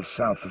 miles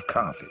south of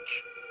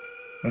Carthage.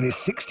 In his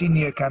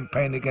 16-year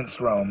campaign against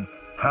Rome,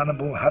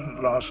 Hannibal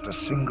hadn't lost a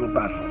single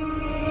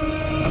battle.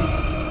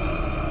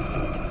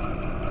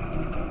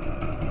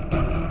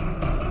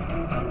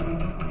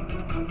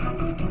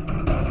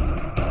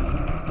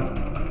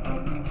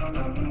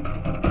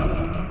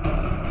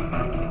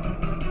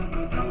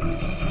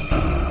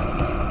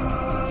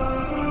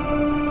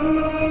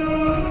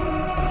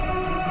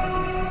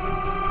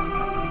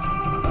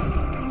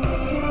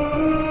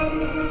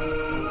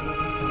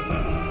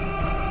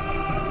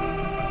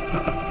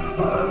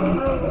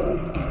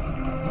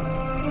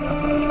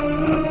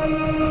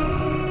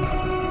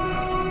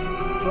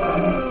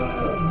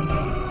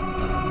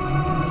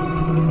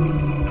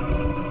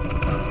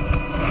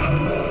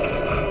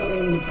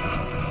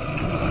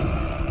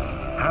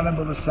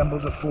 Hannibal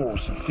assembled a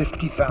force of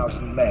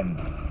 50,000 men,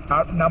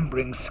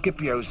 outnumbering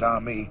Scipio's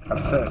army of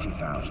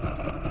 30,000.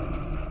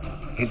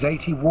 His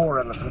 80 war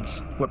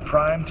elephants were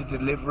primed to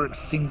deliver a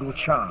single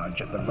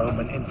charge at the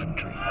Roman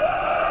infantry.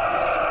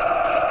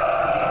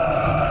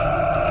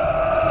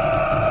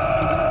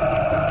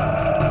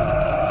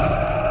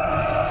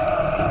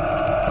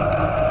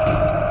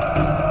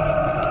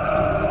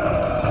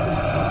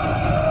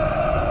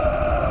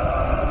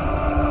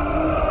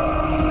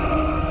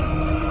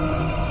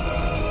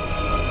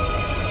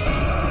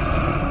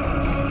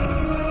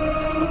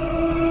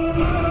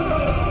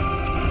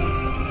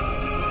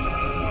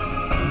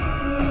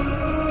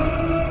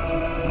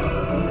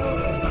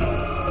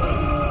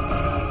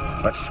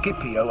 But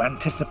Scipio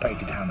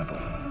anticipated Hannibal.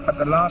 At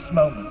the last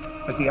moment,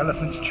 as the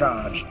elephants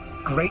charged,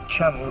 great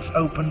channels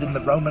opened in the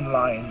Roman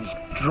lines,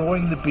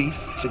 drawing the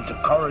beasts into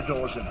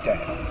corridors of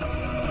death.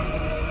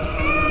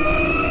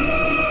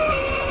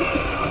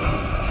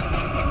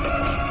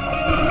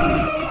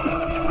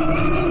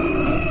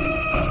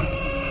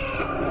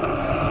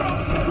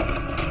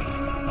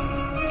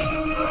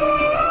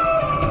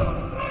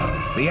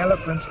 The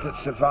elephants that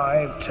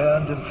survived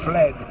turned and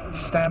fled,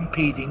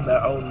 stampeding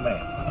their own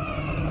men.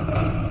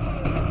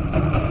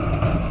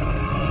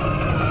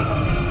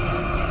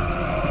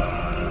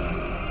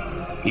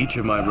 Each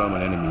of my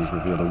Roman enemies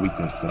revealed a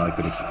weakness that I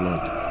could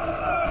exploit.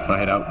 I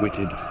had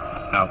outwitted,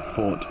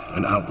 outfought,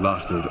 and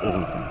outlasted all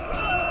of them.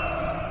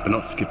 But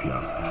not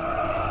Scipio.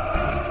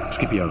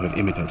 Scipio had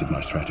imitated my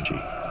strategy,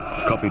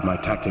 copied my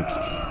tactics,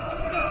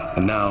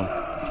 and now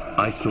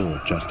I saw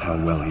just how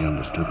well he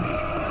understood me.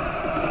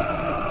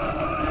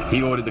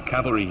 He ordered the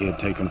cavalry he had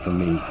taken from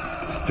me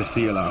to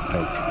seal our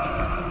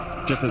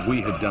fate, just as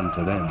we had done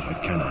to them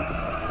at Cannae.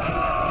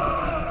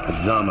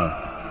 At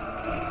Zama,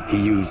 he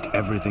used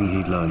everything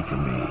he'd learned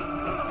from me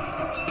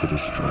to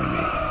destroy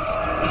me.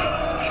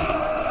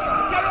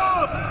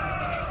 Jerome!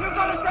 You've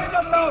got to save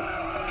yourself!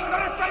 You've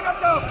got to save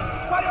yourself!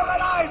 While you're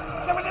alive,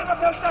 you will never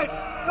feel safe!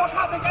 Look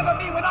how they ever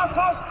be without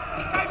hope!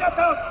 Save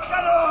yourself,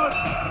 General!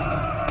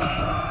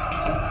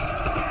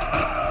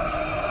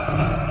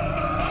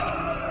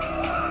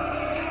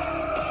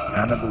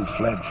 Hannibal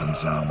fled from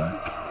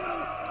Zama.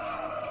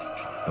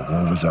 The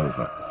war was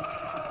over.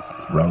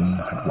 Rome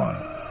had won.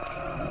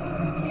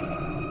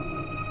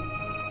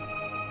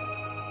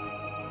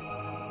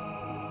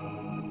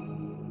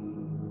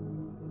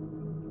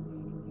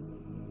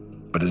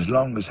 But as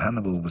long as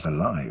Hannibal was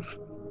alive,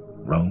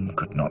 Rome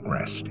could not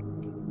rest.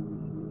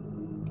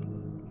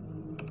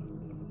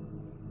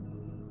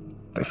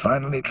 They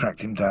finally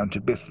tracked him down to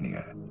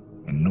Bithynia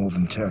in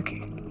northern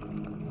Turkey.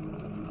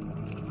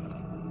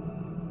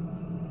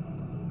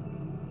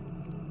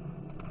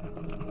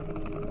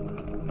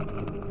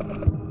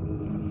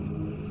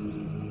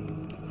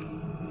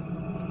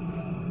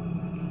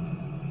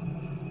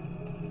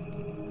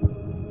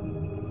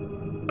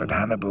 But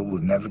Hannibal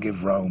would never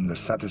give Rome the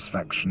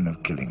satisfaction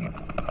of killing him.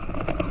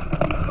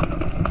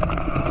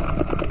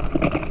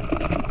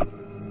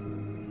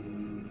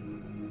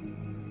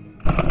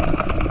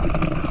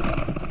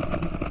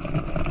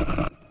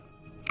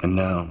 And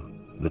now,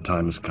 the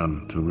time has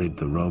come to rid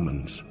the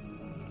Romans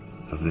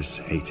of this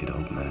hated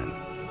old man.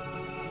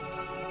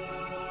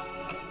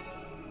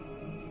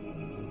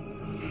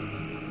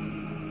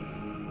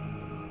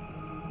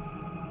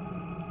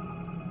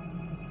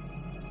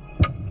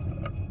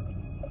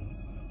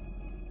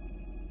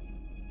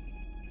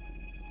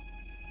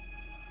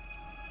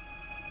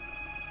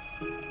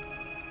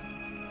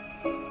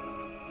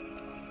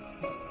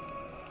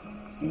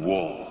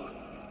 War.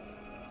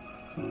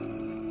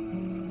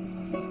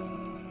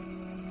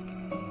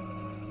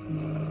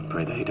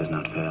 Pray that he does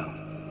not fail.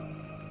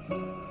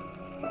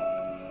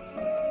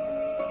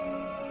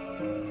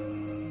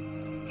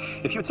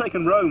 If you'd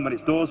taken Rome when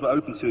its doors were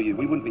open to you,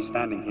 we wouldn't be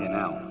standing here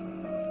now.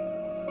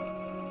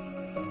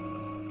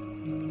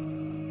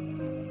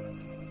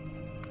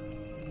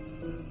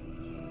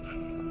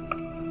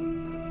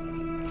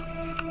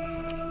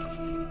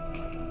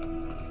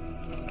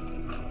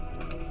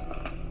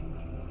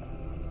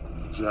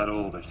 Is that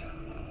all of it?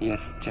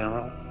 Yes,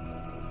 General.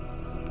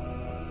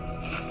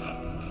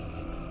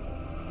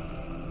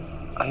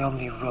 I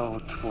only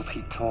wrote what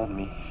he told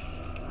me.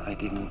 I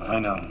didn't... I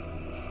know.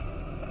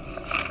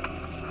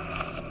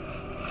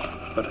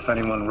 But if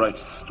anyone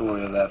writes the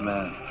story of that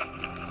man,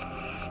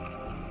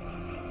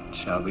 it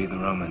shall be the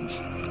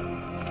Romans.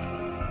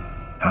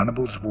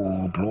 Hannibal's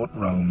war brought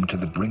Rome to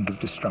the brink of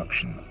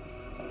destruction,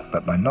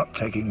 but by not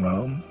taking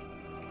Rome,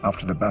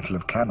 after the Battle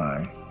of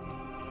Cannae,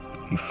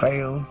 he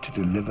failed to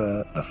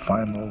deliver the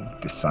final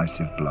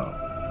decisive blow.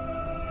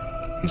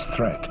 His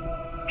threat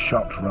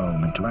shocked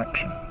Rome into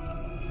action.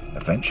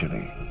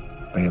 Eventually,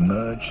 they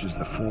emerged as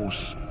the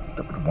force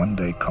that would one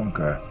day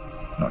conquer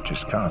not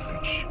just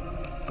Carthage,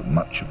 but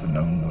much of the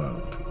known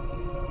world.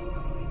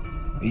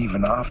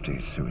 Even after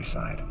his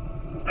suicide,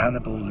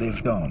 Hannibal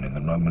lived on in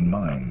the Roman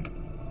mind,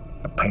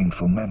 a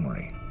painful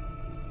memory,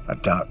 a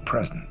dark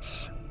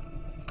presence,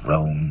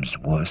 Rome's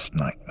worst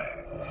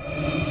nightmare.